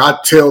anything. I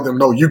tell them,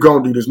 no, you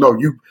going to do this. No,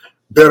 you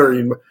better.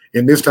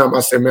 And this time I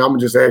said, man, I'm going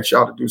to just ask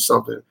y'all to do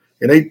something.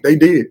 And they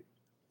did.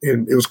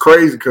 And it was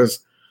crazy because,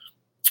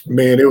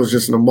 man, it was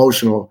just an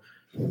emotional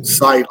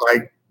sight.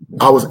 Like,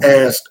 I was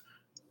asked,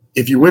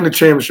 if you win the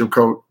championship,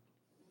 coach,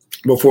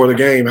 before the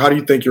game, how do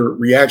you think your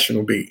reaction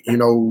will be,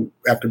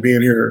 after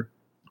being here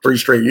 3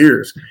 straight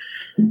years?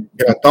 And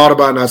I thought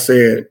about it and I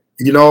said,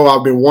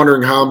 I've been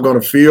wondering how I'm going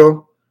to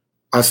feel.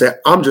 I said,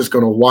 I'm just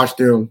going to watch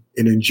them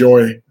and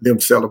enjoy them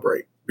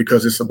celebrate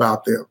because it's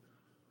about them.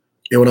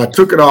 And when I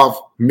took it off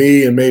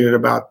me and made it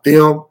about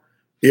them,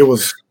 it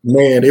was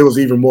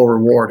even more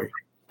rewarding.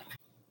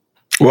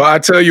 Well, I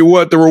tell you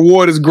what, the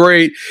reward is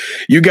great.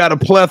 You got a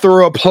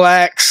plethora of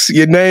plaques.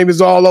 Your name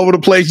is all over the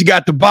place. You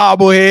got the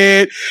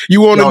bobblehead.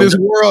 You on this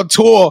world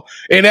tour.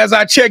 And as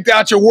I checked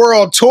out your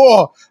world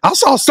tour, I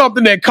saw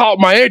something that caught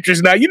my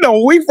interest. Now,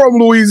 we from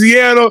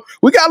Louisiana.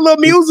 We got a little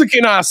music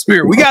in our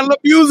spirit. We got a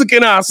little music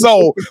in our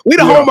soul. We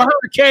the home of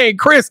Hurricane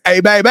Chris.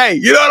 Hey,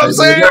 baby. You know what I'm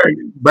saying?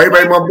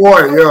 Baby, my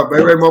boy. Yeah,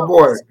 baby, my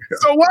boy.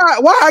 So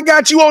why I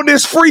got you on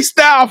this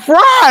Freestyle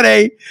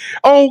Friday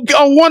on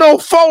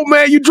 104,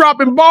 man? You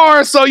dropping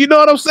bars. So you know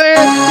what I'm saying?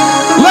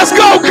 Let's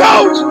go,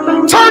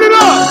 coach. Turn it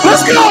up.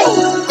 Let's go.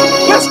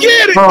 Let's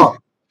get it. Come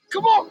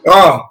on.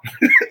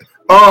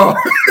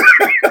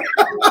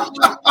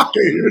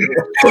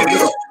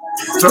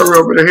 Turn it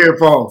up with the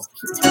headphones.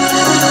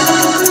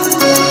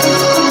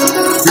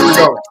 Here we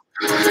go.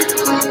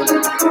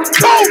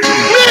 Coach,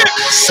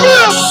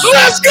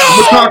 let's go. I'm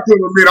gonna talk to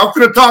him a minute. I'm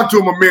finna talk to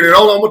him a minute.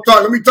 Hold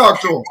on, let me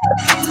talk to him.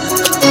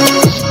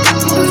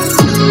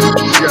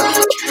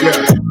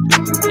 Yeah.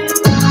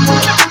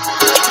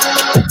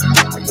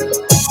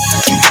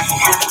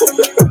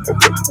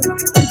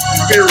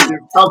 Serious.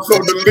 I'm so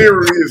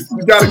delirious.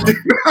 You gotta get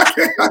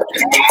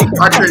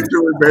I can't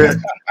do it,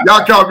 man.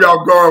 Y'all caught me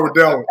off guard with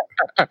that one.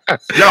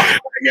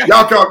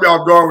 Y'all caught me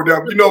off guard with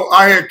that one. You know,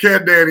 I had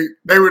Cat Daddy.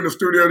 They were in the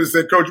studio. They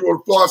said, Coach, you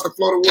want to floss the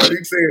floor to what?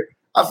 He said,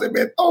 I said,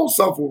 man, throw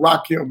something for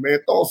Rakim, man.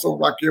 Throw some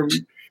Rakim.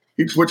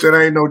 He put that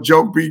ain't no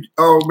joke beat.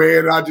 Oh,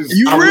 man, I told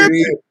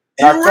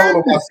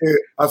him,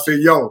 I said,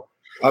 yo,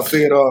 I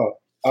said,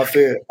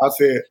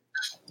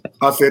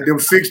 them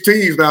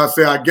 16s now.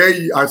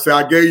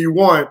 I gave you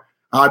one.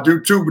 I do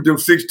two, but them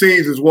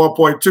 16s is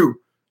 1.2.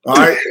 All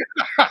right.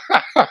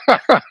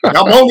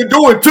 I'm only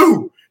doing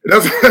two.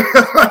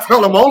 I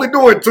told him I'm only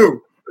doing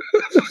two.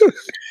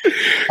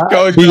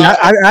 Coach,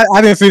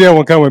 I didn't see that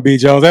one coming, B.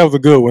 Jones. That was a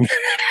good one.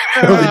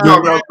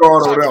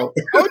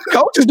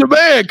 Coach is the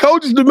man.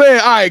 Coach is the man.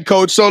 All right,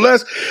 Coach. So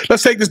let's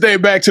take this thing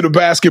back to the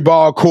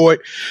basketball court.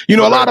 You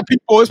know, a lot of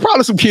people, there's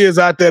probably some kids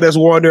out there that's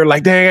wondering,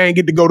 like, dang, I ain't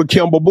get to go to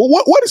Kimball. But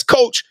what is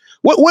Coach?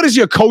 What is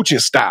your coaching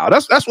style?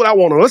 That's what I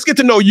want to know. Let's get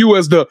to know you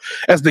as the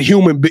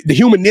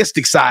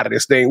humanistic side of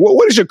this thing.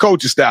 What is your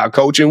coaching style,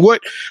 Coach? And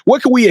what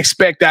can we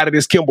expect out of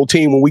this Kimball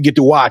team when we get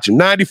to watch them?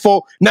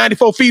 94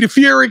 feet of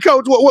fury,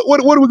 Coach. What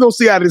are we gonna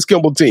see out of this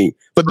Kimball team?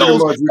 For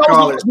those who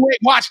ain't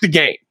watch the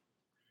game.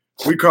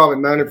 We call it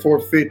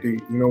 9450.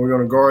 You know, we're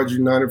gonna guard you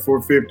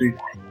 9450.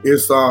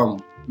 It's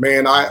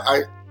man,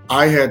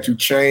 I had to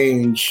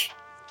change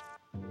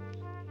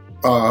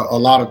a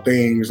lot of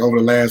things over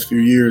the last few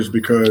years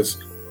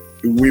because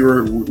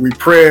we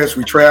pressed,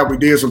 we traveled, we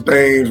did some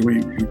things,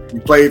 we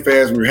played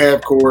fast, we were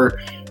half court,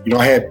 you know,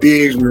 I had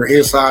bigs, we were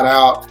inside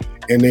out,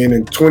 and then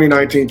in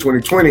 2019,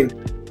 2020,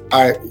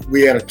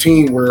 we had a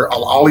team where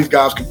all these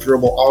guys could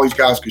dribble, all these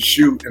guys could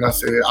shoot, and I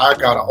said, I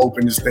gotta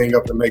open this thing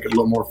up and make it a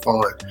little more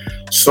fun.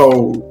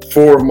 So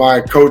 4 of my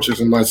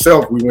coaches and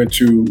myself, we went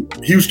to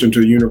Houston,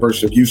 to the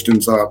University of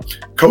Houston's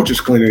coaches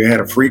clinic. They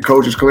had a free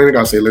coaches clinic.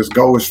 I said, let's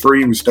go, it's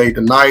free. We stayed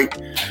the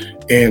night.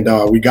 And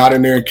we got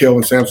in there, and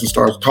Kelvin Sampson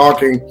starts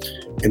talking,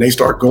 and they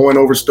start going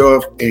over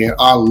stuff, and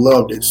I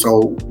loved it.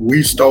 So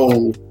we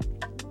stole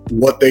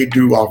what they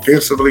do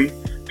offensively,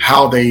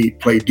 how they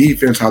play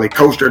defense, how they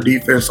coach their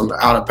defense on the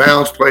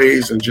out-of-bounds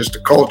plays, and just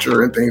the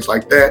culture and things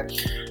like that.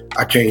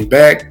 I came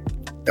back.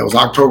 That was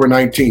October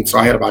 19th, so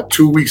I had about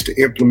 2 weeks to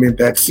implement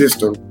that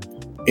system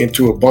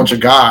into a bunch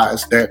of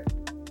guys that,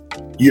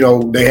 you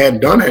know, they hadn't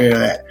done any of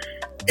that.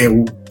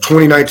 And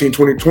 2019,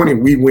 2020,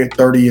 we went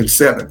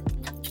 30-7.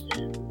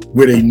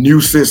 With a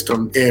new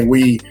system, and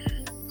we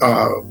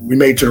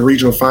made it to the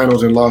regional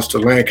finals and lost to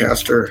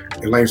Lancaster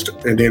and Leinster,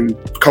 and then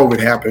COVID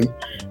happened.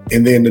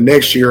 And then the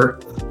next year,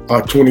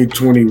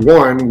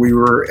 2021, we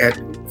were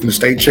in the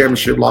state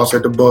championship, lost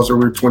at the buzzer.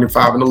 We were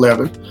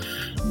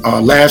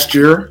 25-11. Last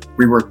year,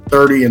 we were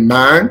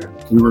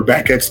 30-9. We were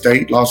back at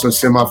state, lost in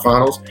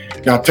semifinals.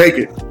 Now take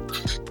it.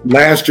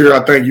 Last year,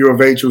 I think U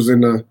of H was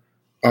in the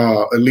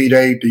Elite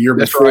Eight. The year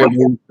before,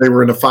 they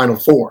were in the Final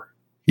Four.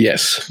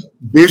 Yes.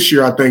 This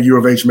year, I think U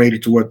of H made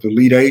it to the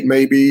Elite Eight,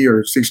 maybe,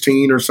 or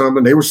 16 or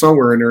something. They were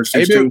somewhere in there.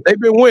 16. They've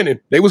been winning.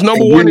 They was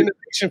number one in the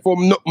nation for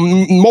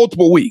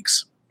multiple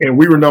weeks. And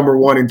we were number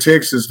one in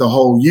Texas the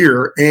whole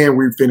year, and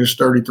we finished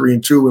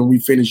 33-2, and we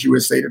finished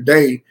USA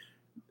Today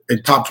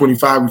in top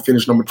 25. We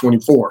finished number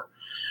 24.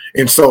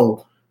 And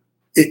so,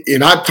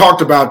 and I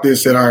talked about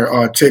this at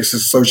our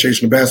Texas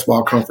Association of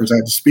Basketball conference. I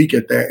had to speak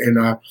at that,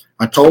 and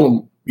I told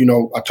them, you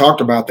know, I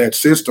talked about that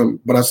system,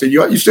 but I said,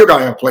 you still got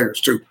to have players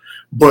too.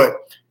 But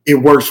it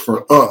works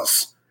for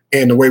us,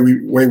 and the way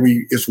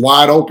we it's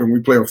wide open. We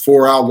play a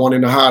 4-out, 1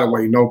 in the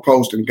hideaway, no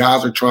post, and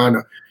guys are trying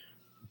to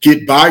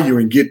get by you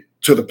and get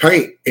to the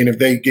paint. And if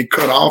they get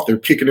cut off, they're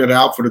kicking it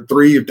out for the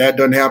 3. If that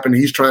doesn't happen,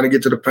 he's trying to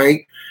get to the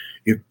paint.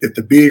 If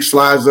the big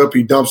slides up,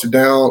 he dumps it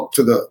down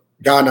to the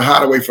guy in the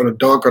hideaway for the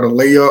dunk or the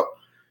layup.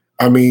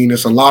 I mean,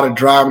 it's a lot of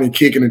driving and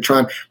kicking and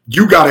trying.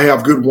 You got to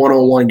have good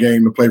one-on-one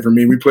game to play for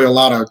me. We play a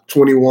lot of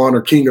 21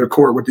 or king of the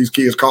court, what these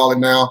kids call it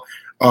now.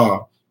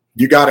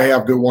 You got to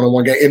have good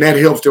one-on-one game, and that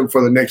helps them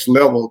for the next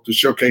level to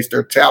showcase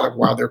their talent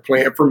while they're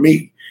playing for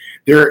me.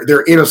 They're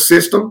in a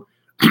system.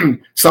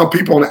 Some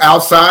people on the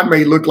outside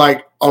may look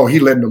like, oh, he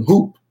letting them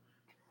hoop.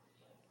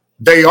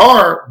 They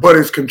are, but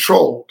it's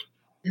controlled.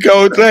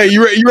 Coach, hey,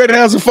 you ready to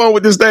have some fun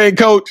with this thing,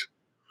 Coach?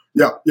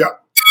 Yeah.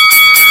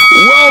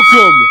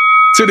 Welcome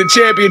to the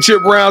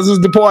championship rounds. This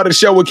is the part of the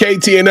show with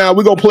KT and I.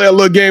 We're gonna play a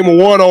little game of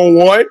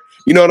one-on-one.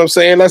 You know what I'm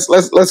saying?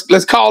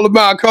 Let's call them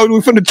out, Coach. We're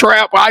finna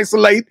trap,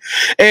 isolate,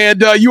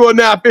 and you are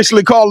now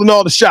officially calling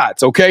all the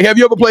shots. Okay? Have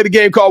you ever played a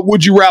game called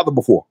Would You Rather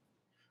before?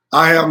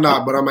 I have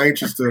not, but I'm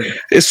anxious to.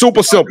 It's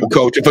super simple,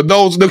 Coach. And for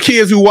the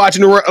kids who are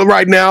watching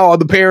right now, or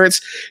the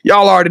parents,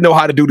 y'all already know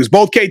how to do this.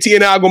 Both KT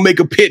and I are going to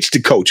make a pitch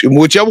to Coach. And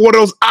whichever one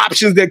of those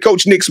options that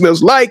Coach Nick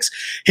Smith likes,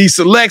 he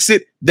selects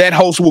it. That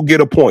host will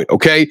get a point,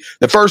 okay?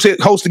 The first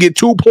host to get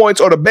 2 points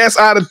or the best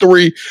out of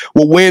 3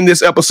 will win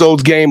this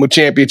episode's game of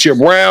championship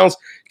rounds.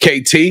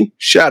 KT,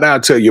 shout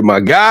out to you, my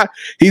guy.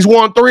 He's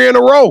won 3 in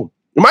a row.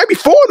 It might be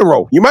 4 in a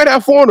row. You might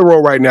have 4 in a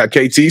row right now,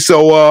 KT.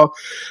 So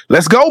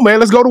let's go, man.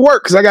 Let's go to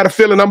work because I got a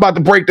feeling I'm about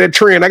to break that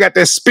trend. I got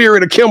that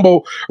spirit of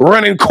Kimball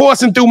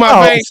coursing through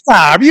my veins.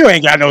 Stop. You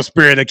ain't got no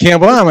spirit of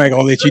Kimball. I'm not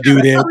going to let you do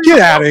that. Get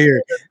out of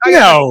here.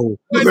 No.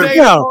 You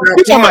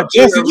talking about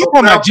Justin. You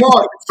talking about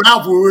Justin.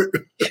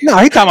 No,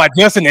 he talking about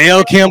Justin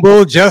L.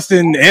 Kimball,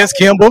 Justin S.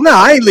 Kimball. No,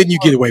 I ain't letting you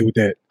get away with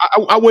that.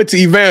 I went to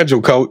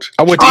Evangel, coach.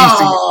 I went to EC.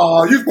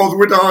 Oh, you supposed to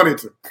went to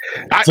Huntington.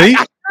 See?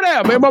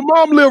 Yeah, man. My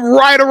mom lived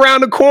right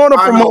around the corner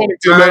from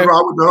Huntington, man. I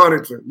went to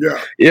Huntington, yeah.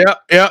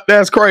 Yeah,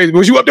 that's crazy.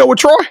 Was you up there with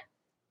Troy?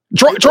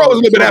 Troy was a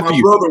little bit after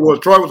you.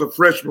 Troy was a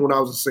freshman when I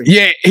was a senior.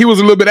 Yeah, he was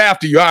a little bit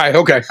after you. All right,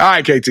 okay. All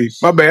right, KT.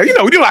 My bad. You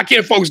know, we do like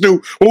kid folks do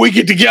when we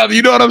get together.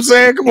 You know what I'm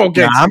saying? Come on, KT.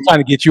 Nah, I'm trying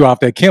to get you off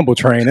that Kimball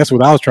train. That's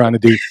what I was trying to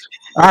do.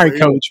 All right,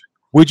 Coach.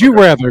 Would you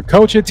rather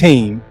coach a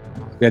team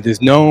that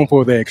is known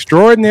for their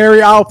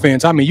extraordinary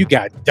offense? I mean, you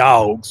got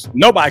dogs.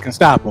 Nobody can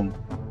stop them.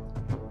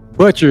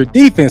 But your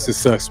defense is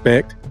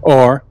suspect,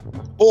 or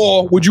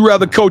would you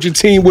rather coach a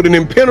team with an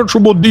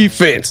impenetrable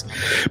defense,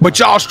 but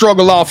y'all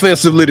struggle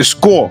offensively to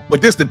score?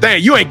 But this the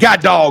thing, you ain't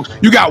got dogs.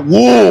 You got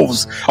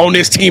wolves on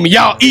this team, and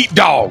y'all eat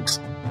dogs.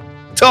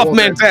 Tough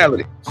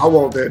mentality. I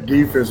want that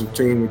defensive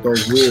team with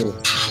those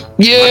wolves.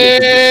 Yeah. We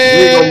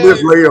ain't gonna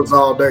lift layups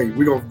all day.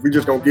 We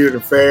just gonna get it in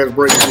fast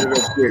break and get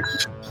it up quick.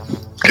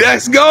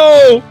 Let's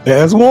go.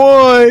 That's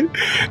one.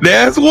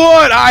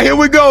 All right, here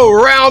we go.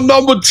 Round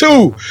number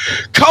 2.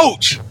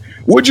 Coach,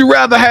 would you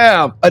rather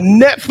have a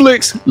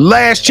Netflix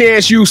Last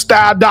Chance U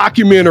style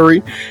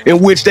documentary in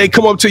which they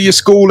come up to your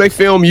school, they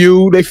film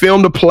you, they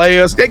film the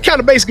players, they kind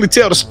of basically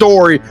tell the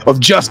story of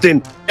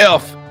Justin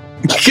F.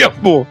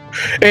 Kimball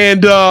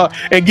and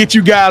get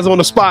you guys on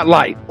the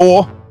spotlight,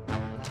 or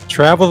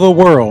travel the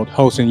world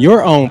hosting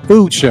your own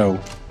food show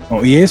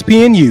on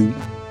ESPNU,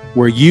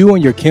 where you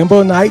and your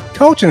Kimball Knight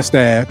coaching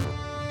staff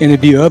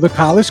interview other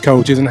college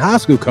coaches and high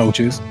school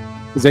coaches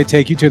as they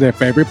take you to their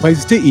favorite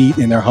places to eat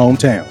in their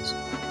hometowns?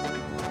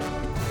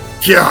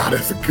 God,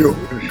 that's a good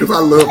one because I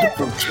love the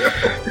coach.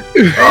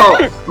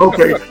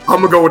 Okay.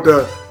 I'll go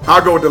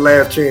with the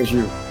Last Chance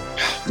U.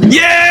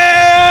 Yeah.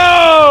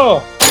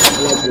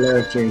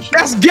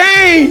 That's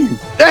game.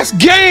 That's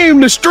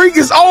game. The streak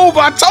is over.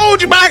 I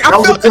told you, Mike. That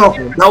was a tough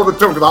one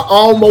because I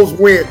almost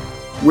went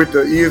with the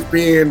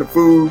ESPN, the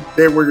food.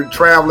 They were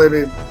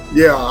traveling, and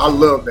yeah, I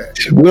love that.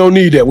 We don't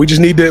need that. We just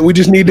need that.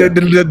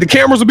 The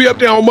cameras will be up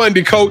there on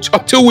Monday, Coach,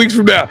 2 weeks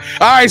from now.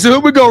 All right, so here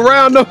we go.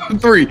 Round number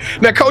 3.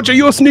 Now, Coach, are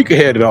you a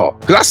sneakerhead at all?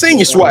 Because I seen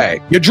your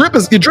swag. Your drip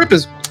is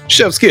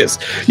chef's kiss.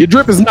 Your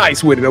drip is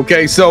nice with it,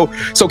 okay? So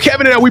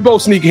Kevin and I, we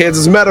both sneakerheads.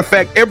 As a matter of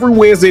fact, every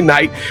Wednesday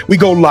night, we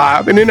go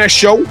live, and in that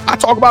show, I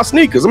talk about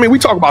sneakers. I mean, we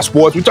talk about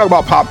sports, we talk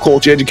about pop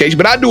culture, education,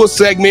 but I do a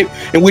segment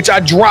in which I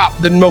drop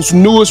the most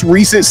newest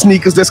recent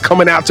sneakers that's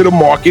coming out to the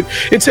market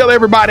and tell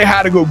everybody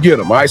how to go get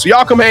them, all right? So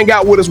y'all come hang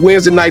out with us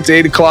Wednesday nights at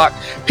 8 o'clock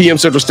p.m.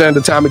 Central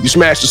Standard Time. If you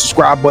smash the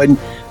subscribe button,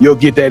 you'll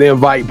get that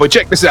invite. But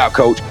check this out,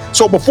 Coach.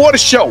 So before the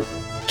show,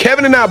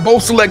 Kevin and I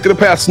both selected a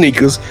pair of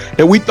sneakers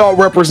that we thought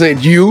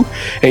represent you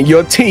and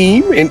your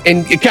team and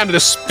kind of the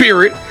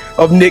spirit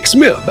of Nick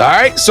Smith. All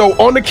right. So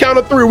on the count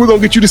of 3, we're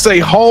going to get you to say,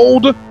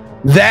 hold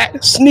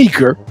that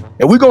sneaker.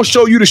 And we're going to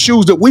show you the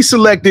shoes that we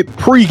selected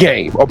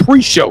pre-game or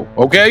pre-show.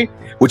 OK,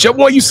 whichever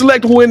one you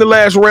select will win the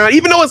last round.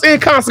 Even though it's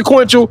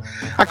inconsequential,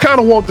 I kind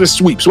of want this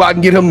sweep so I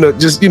can get him to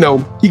just, he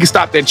can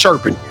stop that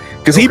chirping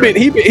because he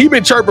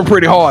been chirping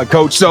pretty hard,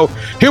 Coach. So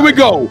here we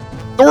go.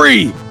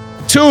 3,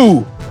 2,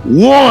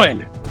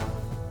 1.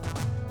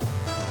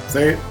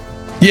 Say it.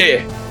 Yeah.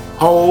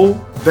 Hold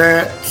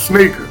that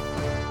sneaker.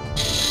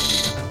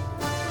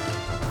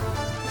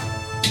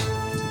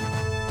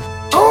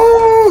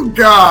 Oh,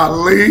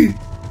 golly.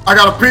 I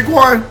got to pick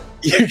one?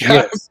 You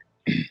got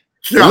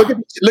yeah.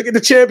 Look at the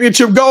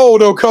championship goal,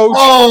 though, Coach.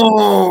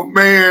 Oh,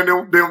 man.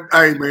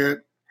 Hey,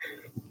 man.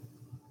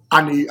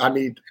 I need I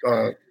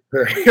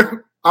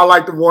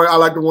like the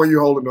one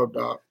you're holding up,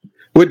 dog.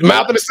 With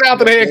mouth of the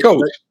South of the head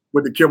coach.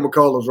 With the Kimball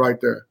colors right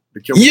there.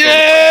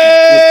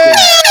 Yeah!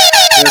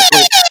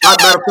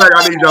 Matter of fact,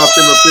 I need y'all to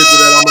send me a picture of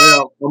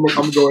that. I'm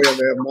gonna go ahead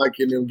and have Mike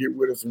and them get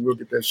with us, and we'll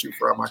get that shoe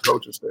for my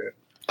coaches there.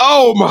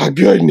 Oh my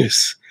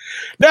goodness,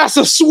 that's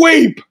a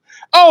sweep!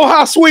 Oh,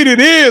 how sweet it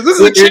is! This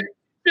is a championship.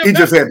 He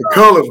just had the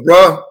colors,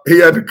 bro. He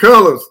had the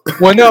colors.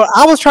 Well, no,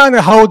 I was trying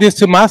to hold this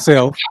to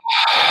myself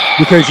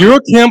because you're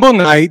a Kimball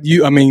Knight.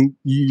 You're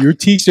a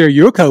teacher,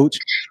 you're a coach.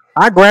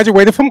 I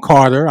graduated from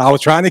Carter. I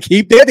was trying to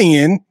keep that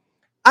in.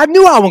 I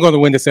knew I wasn't going to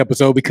win this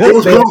episode because it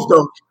was close,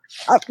 though.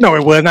 No,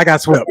 it wasn't. I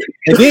got swept.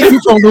 And then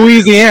you from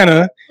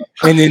Louisiana,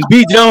 and then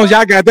B. Jones,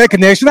 y'all got that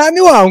connection. I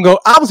knew I was going.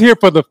 I was here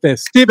for the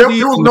festivities.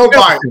 There was no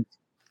bias.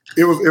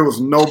 It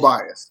was no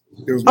bias.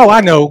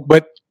 I know,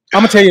 but I'm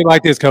gonna tell you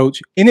like this,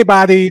 Coach.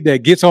 Anybody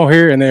that gets on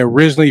here and they're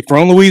originally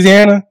from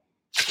Louisiana,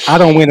 I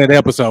don't win that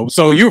episode.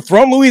 So you're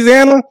from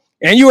Louisiana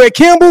and you at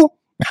Kimball,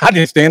 I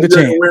didn't stand a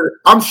chance.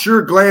 I'm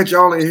sure glad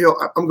y'all didn't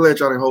hold up no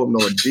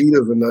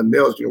Adidas or nothing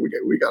else. You know,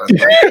 we got a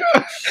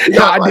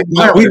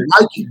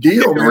Nike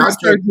deal, man. I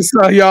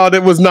saw y'all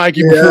that was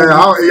Nike. Yeah,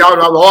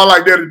 I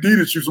like that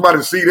Adidas shoe.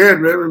 Somebody see that,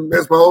 man.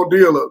 That's my whole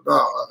deal up.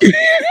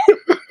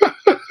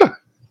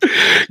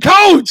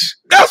 Coach,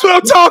 that's what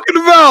I'm talking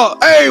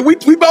about. Hey, we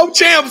both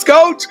champs,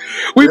 Coach.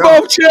 We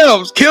both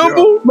champs.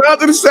 Kimball, Mouth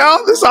to the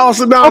South. It's all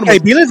synonymous. Okay,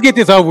 B, let's get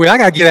this over with. I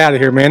gotta get out of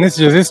here, man.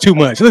 It's too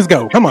much. Let's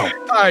go. Come on.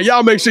 All right,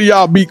 y'all make sure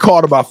y'all beat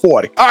Carter by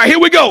 40. All right, here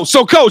we go.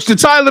 So, Coach, the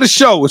title of the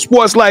show is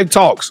Sports Life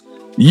Talks.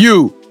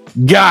 You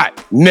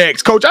got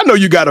next. Coach, I know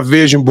you got a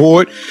vision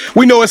board.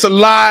 We know it's a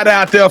lot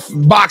out there,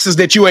 boxes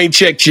that you ain't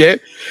checked yet.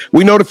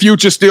 We know the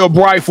future's still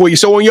bright for you.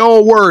 So in your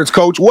own words,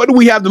 Coach, what do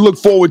we have to look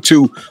forward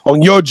to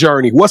on your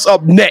journey? What's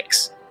up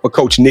next for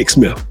Coach Nick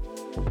Smith?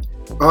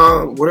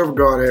 Whatever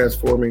God has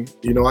for me.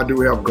 You know, I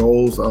do have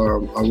goals. I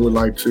would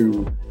like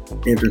to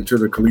enter into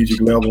the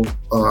collegiate level.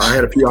 I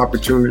had a few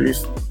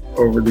opportunities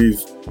over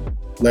these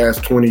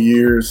last 20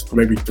 years,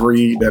 maybe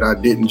 3 that I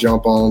didn't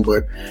jump on,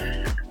 but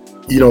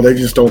you know, they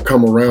just don't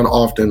come around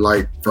often,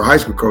 like for high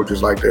school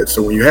coaches like that.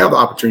 So when you have the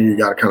opportunity, you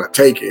got to kind of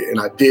take it. And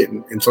I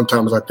didn't. And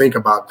sometimes I think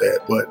about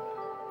that. But,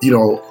 you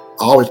know,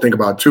 I always think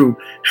about, too,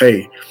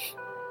 hey,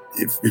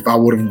 if I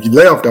would have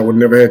left, I would have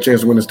never had a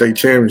chance to win the state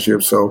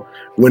championship. So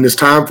when it's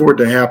time for it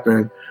to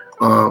happen,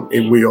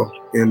 it will.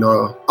 And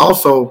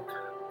also,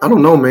 I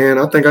don't know, man.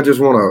 I think I just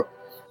want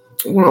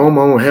to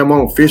have my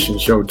own fishing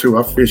show, too.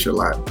 I fish a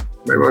lot.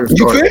 Maybe I can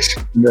start. You fish?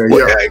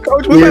 Yeah. Hey,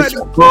 Coach,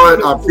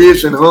 I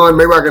fish and hunt.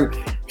 Maybe I can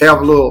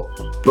have a little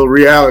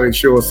reality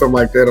show or something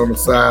like that on the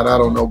side. I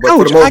don't know. But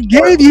Coach, I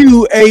gave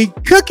you a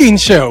cooking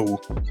show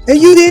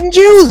and you didn't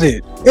use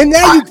it. And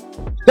now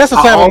that's a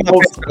sign. I almost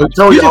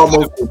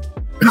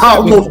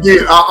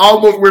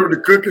went with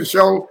the cooking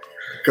show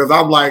because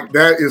I'm like,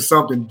 that is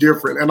something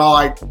different. And I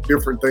like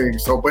different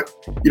things. So, but,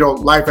 you know,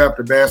 life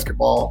after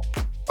basketball,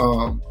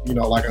 you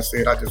know, like I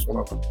said, I just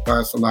want to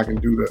find something I can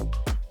do to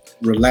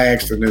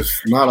relax, and there's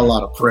not a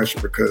lot of pressure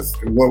because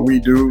what we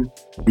do,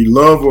 we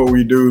love what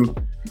we do,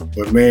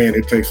 but man,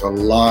 it takes a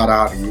lot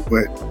out of you.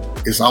 But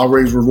it's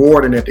always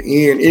rewarding at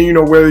the end. And you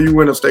know, whether you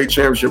win a state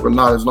championship or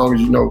not, as long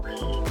as you know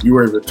you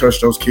were able to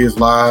touch those kids'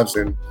 lives.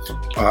 And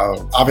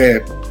I've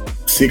had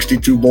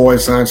 62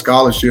 boys sign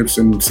scholarships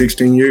in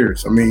 16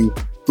 years. I mean,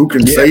 who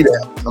can say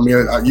that? I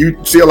mean,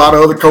 you see a lot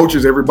of other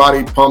coaches,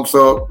 everybody pumps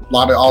up, a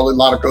lot of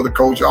other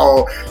coaches,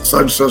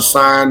 such and such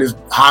sign is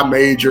high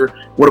major.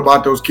 What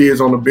about those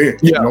kids on the bench?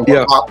 What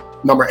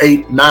about number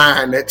 8,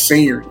 9, that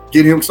senior?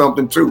 Get him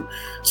something too.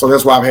 So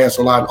that's why I've had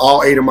so lot.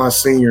 All 8 of my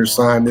seniors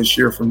signed this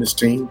year from this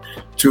team.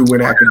 2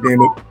 went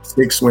academic,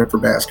 6 went for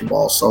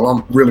basketball. So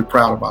I'm really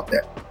proud about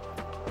that.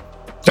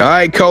 All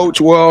right,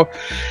 Coach. Well,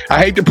 I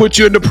hate to put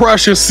you in the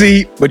pressure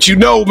seat, but you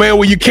know, man,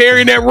 when you're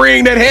carrying that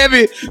ring, that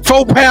heavy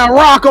 4-pound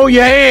rock on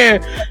your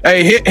hand,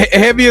 hey,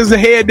 heavy as the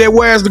head that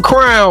wears the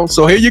crown.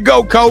 So here you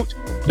go, Coach.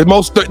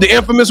 The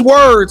infamous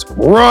words,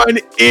 run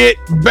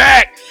it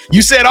back.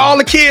 You said all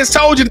the kids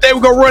told you that they were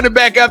gonna run it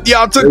back after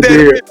y'all took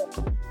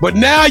that. But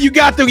now you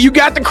got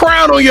the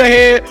crown on your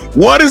head.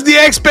 What is the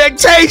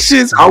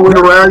expectations? I went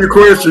around your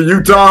question,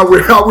 Utah. I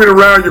went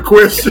around your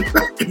question.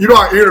 You know,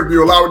 I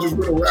interview a lot. I just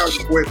went around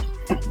your question.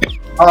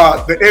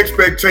 The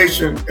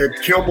expectation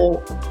at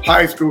Kimball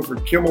High School for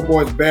Kimball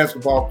Boys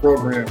basketball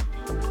program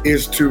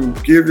is to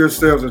give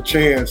yourselves a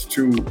chance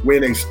to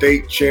win a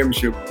state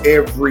championship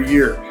every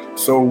year.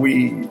 So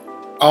we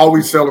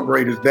always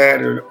celebrate is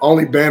that, and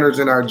only banners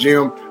in our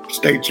gym,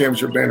 state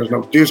championship banners,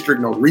 no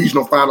district, no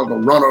regional finals, no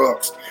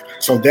runner-ups.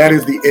 So that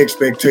is the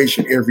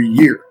expectation every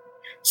year.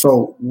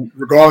 So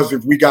regardless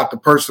if we got the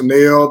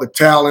personnel, the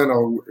talent,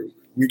 or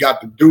we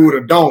got to do it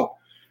or don't,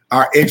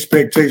 our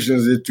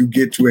expectations is to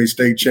get to a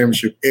state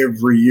championship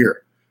every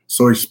year.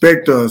 So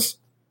expect us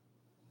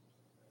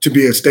to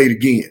be at state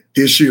again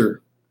this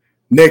year,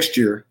 next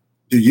year,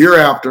 the year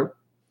after,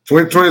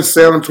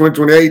 2027,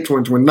 2028,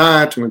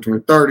 2029,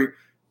 2030,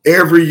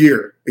 every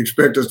year.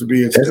 Expect us to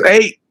be at state. That's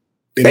 8.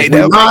 And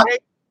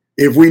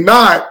if we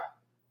not,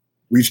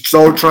 we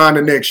still trying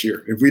the next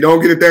year. If we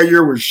don't get it that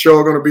year, we're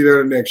sure going to be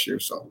there the next year.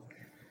 So,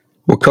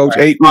 well, Coach,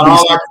 8. Not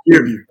all I can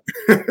give you.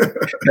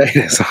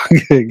 That's all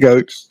good,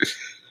 Coach.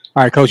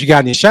 All right, Coach, you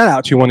got any shout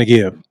outs you want to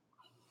give?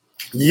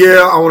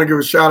 Yeah, I want to give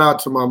a shout out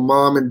to my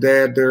mom and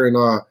dad there in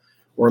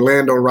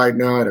Orlando right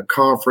now at a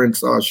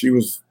conference. I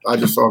just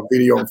saw a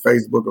video on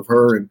Facebook of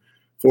her and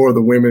 4 of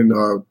the women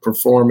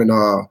performing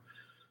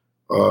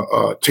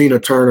Tina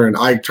Turner and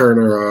Ike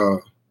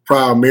Turner,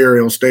 Proud Mary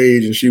on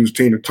stage, and she was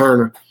Tina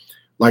Turner.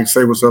 Like to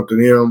say what's up to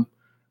them.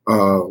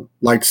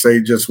 Like to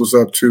say just what's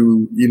up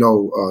to,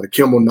 the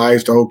Kimball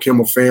Knights, the whole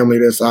Kimball family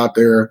that's out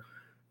there.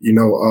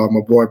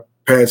 My boy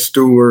Pat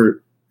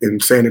Stewart in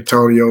San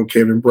Antonio,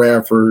 Kevin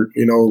Bradford,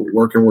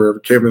 working wherever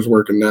Kevin's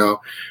working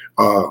now.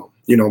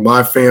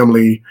 My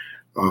family,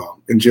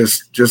 and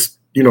just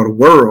the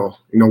world.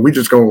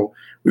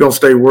 We don't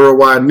stay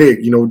worldwide,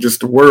 Nick.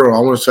 Just the world. I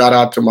want to shout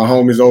out to my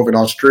homies over in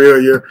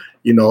Australia,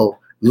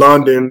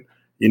 London,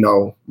 You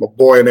know, my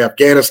boy in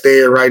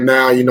Afghanistan right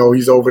now, you know,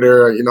 he's over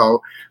there, you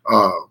know,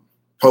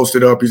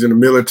 posted up. He's in the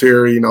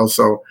military, you know,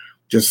 so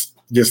just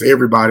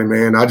everybody,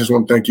 man. I just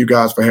want to thank you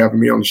guys for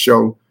having me on the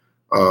show.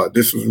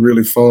 This was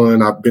really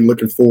fun. I've been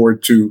looking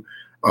forward to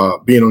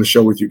being on the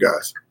show with you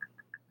guys.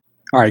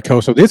 All right,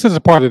 Coach. So this is a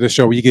part of the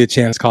show where you get a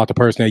chance to call the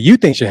person that you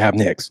think should have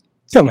next.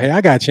 Tell them, hey, I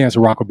got a chance to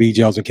rock with B.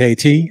 Jones and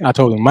KT. I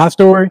told them my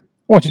story. I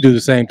want you to do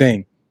the same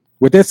thing.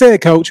 With that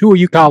said, Coach, who are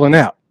you calling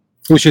out?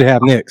 Who should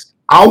have next?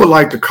 I would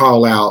like to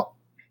call out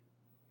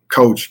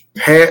Coach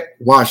Pat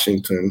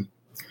Washington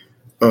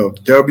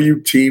of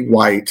W.T.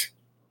 White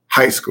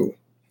High School.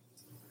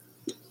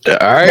 All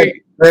right.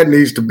 That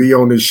needs to be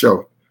on this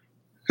show.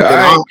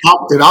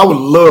 And I would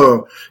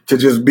love to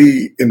just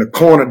be in the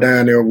corner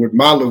down there with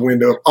my little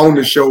window on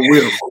the show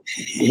with him,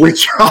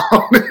 with y'all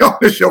on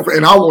the show.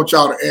 And I want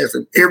y'all to ask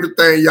him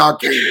everything y'all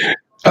can.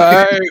 All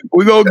right,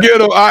 we're going to get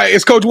him. All right,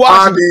 it's Coach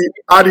Washington.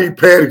 I need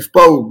Pat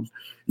exposed.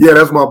 Yeah,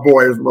 that's my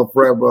boy. That's my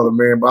friend, brother,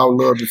 man. But I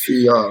would love to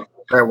see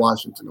Pat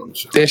Washington on the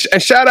show.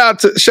 And shout out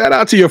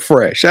to your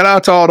friend. Shout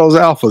out to all those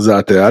alphas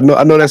out there. I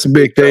know that's a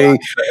big thing.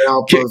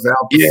 Alphas,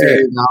 Alpha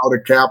City, Alpha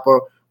Kappa,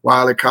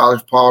 Wiley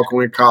College, Paul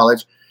Quinn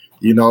College.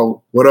 You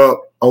know, what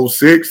up,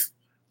 06?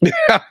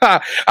 All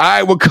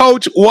right, well,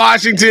 Coach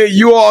Washington,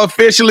 you are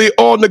officially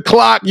on the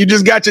clock. You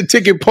just got your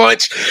ticket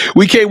punched.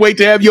 We can't wait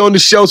to have you on the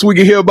show so we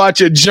can hear about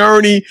your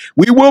journey.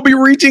 We will be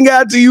reaching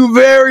out to you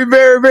very,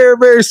 very, very,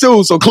 very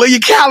soon. So clear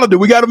your calendar.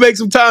 We got to make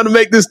some time to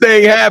make this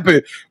thing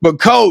happen. But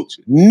Coach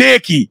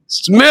Nicke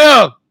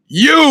Smith,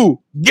 you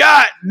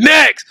got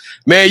next.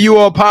 Man, you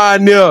are a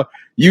pioneer.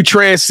 You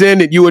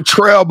transcended. You a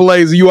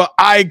trailblazer. You an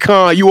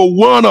icon. You a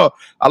winner.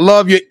 I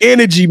love your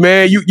energy,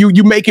 man. You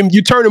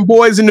turning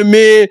boys into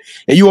men,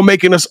 and you are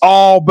making us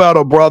all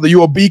better, brother.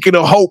 You are a beacon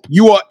of hope.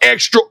 You are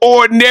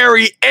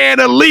extraordinary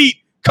and elite.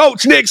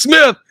 Coach Nicke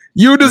Smith,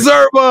 you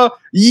deserve a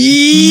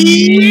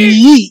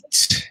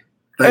yeet.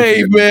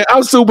 Hey, man,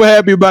 I'm super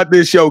happy about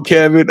this show,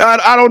 Kevin.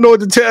 I don't know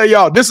what to tell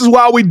y'all. This is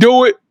why we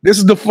do it. This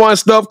is the fun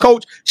stuff.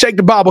 Coach, shake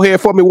the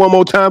bobblehead for me one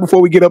more time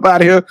before we get up out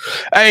of here.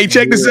 Hey,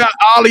 check this out.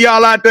 All of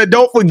y'all out there,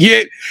 don't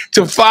forget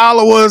to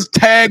follow us,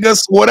 tag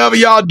us, whatever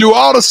y'all do.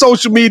 All the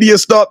social media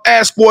stuff,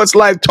 at Sports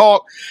Life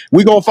Talk.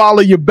 We're going to follow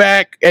you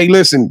back. Hey,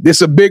 listen, this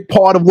is a big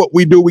part of what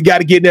we do. We got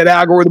to get in that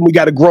algorithm. We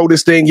got to grow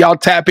this thing. Y'all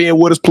tap in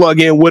with us,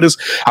 plug in with us.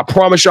 I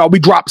promise y'all, we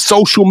drop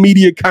social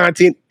media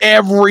content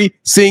every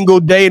single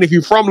day. And if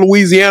you're from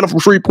Louisiana, from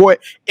Shreveport,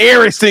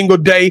 every single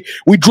day,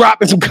 we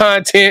dropping some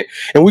content,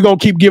 and we're going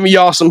to keep giving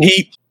y'all some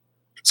heat.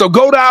 So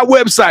go to our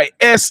website,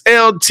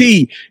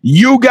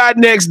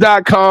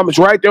 sltyougotnext.com. It's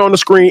right there on the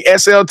screen,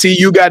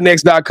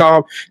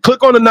 sltyougotnext.com.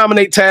 Click on the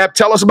nominate tab.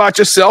 Tell us about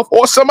yourself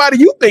or somebody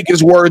you think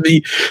is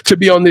worthy to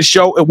be on this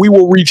show, and we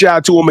will reach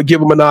out to them and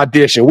give them an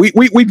audition. We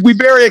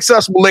very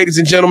accessible, ladies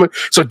and gentlemen.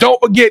 So don't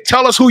forget,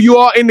 tell us who you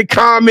are in the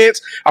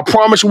comments. I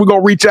promise you we're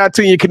going to reach out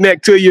to you and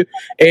connect to you.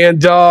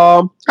 And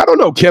I don't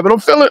know, Kevin. I'm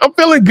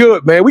feeling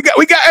good, man. We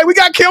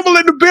got Kimball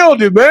in the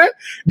building, man.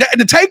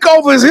 The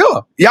takeover is here.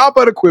 Y'all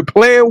better quit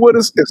playing with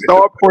us and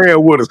start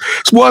praying with us.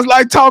 Sports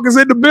Life Talk is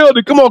in the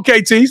building. Come on,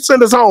 KT,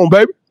 send us home,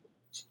 baby.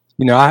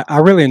 You know, I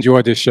really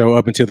enjoyed this show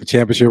up until the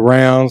championship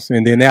rounds,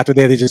 and then after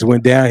that, it just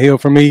went downhill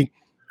for me.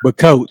 But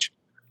Coach,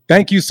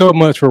 thank you so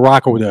much for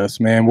rocking with us,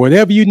 man.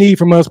 Whatever you need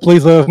from us,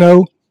 please let us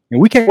know.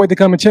 And we can't wait to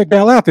come and check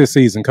y'all out this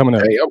season coming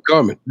up. Hey, I'm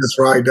coming. That's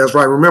right.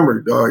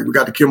 Remember, we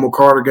got the Kimball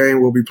Carter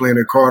game. We'll be playing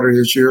at Carter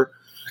this year.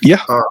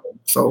 Yeah.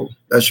 So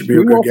that should be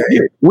a good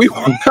game. We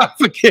will not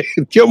forget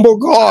Kimball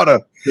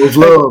Carter. Coach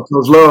Love,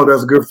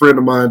 that's a good friend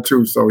of mine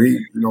too. So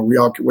we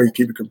all can wait to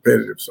keep it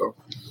competitive. So,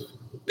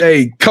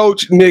 hey,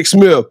 Coach Nicke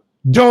Smith,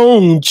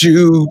 don't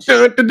you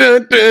forget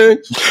about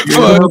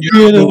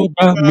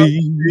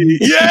me.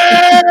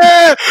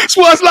 Yeah!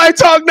 Sports Life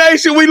Talk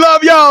Nation, we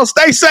love y'all.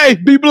 Stay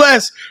safe, be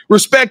blessed,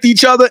 respect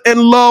each other,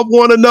 and love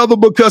one another,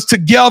 because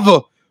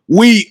together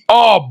we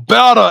are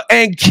better,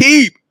 and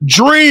keep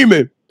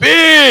dreaming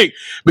big,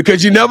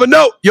 because you never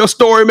know. Your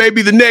story may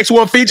be the next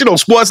one featured on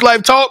Sports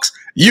Life Talks.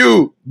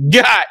 You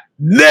got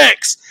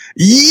next.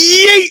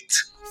 Yeet!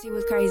 See,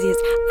 what's crazy is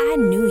I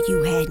knew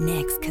you had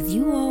next, because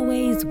you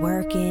always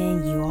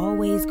working, you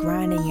always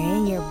grinding, you're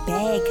in your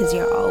bag because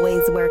you're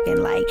always working.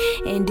 Like,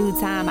 in due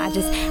time, I knew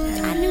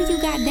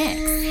you got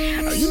next.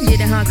 Oh, you did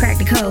it, huh? Crack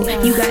the code.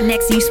 You got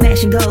next, you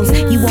smashing goals.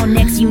 You want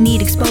next, you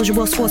need exposure.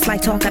 Well, Sports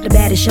Life Talk got the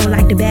baddest show,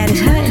 like the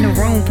baddest in the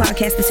room.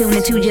 Podcast to tune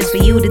into just for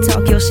you to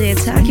talk your shit.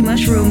 Talk your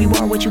mushroom. You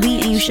are what you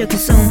eat and you should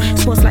consume.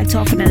 Sports Life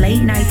Talk from the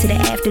late night to the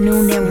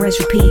afternoon, then rest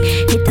repeat.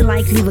 Hit the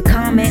like, leave a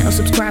comment, or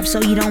subscribe so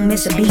you don't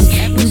miss a beat.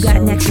 You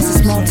got next is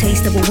a small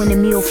taste of a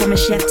winning meal from a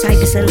chef type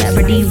of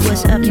celebrity.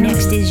 What's up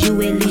next is you,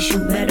 at least you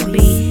better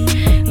be.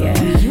 Yeah,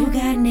 you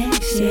got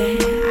next, yeah.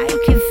 I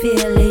can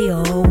feel it,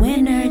 you're a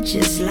winner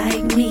just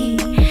like me.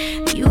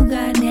 You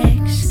got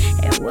next,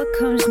 and what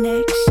comes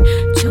next?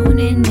 Tune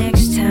in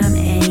next time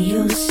and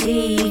you'll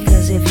see.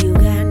 Cause if you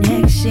got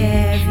next,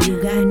 yeah, if you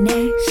got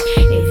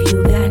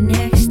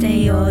next, then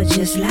you're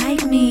just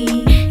like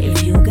me.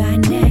 If you got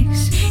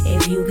next, yeah,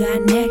 if you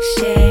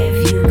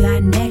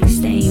got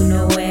next, then you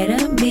know where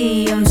to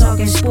be. I'm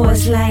talking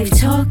sports, life,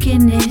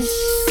 talking this.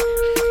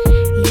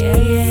 Yeah.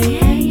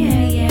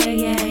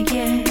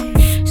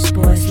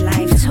 Sports,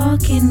 life,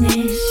 talking this.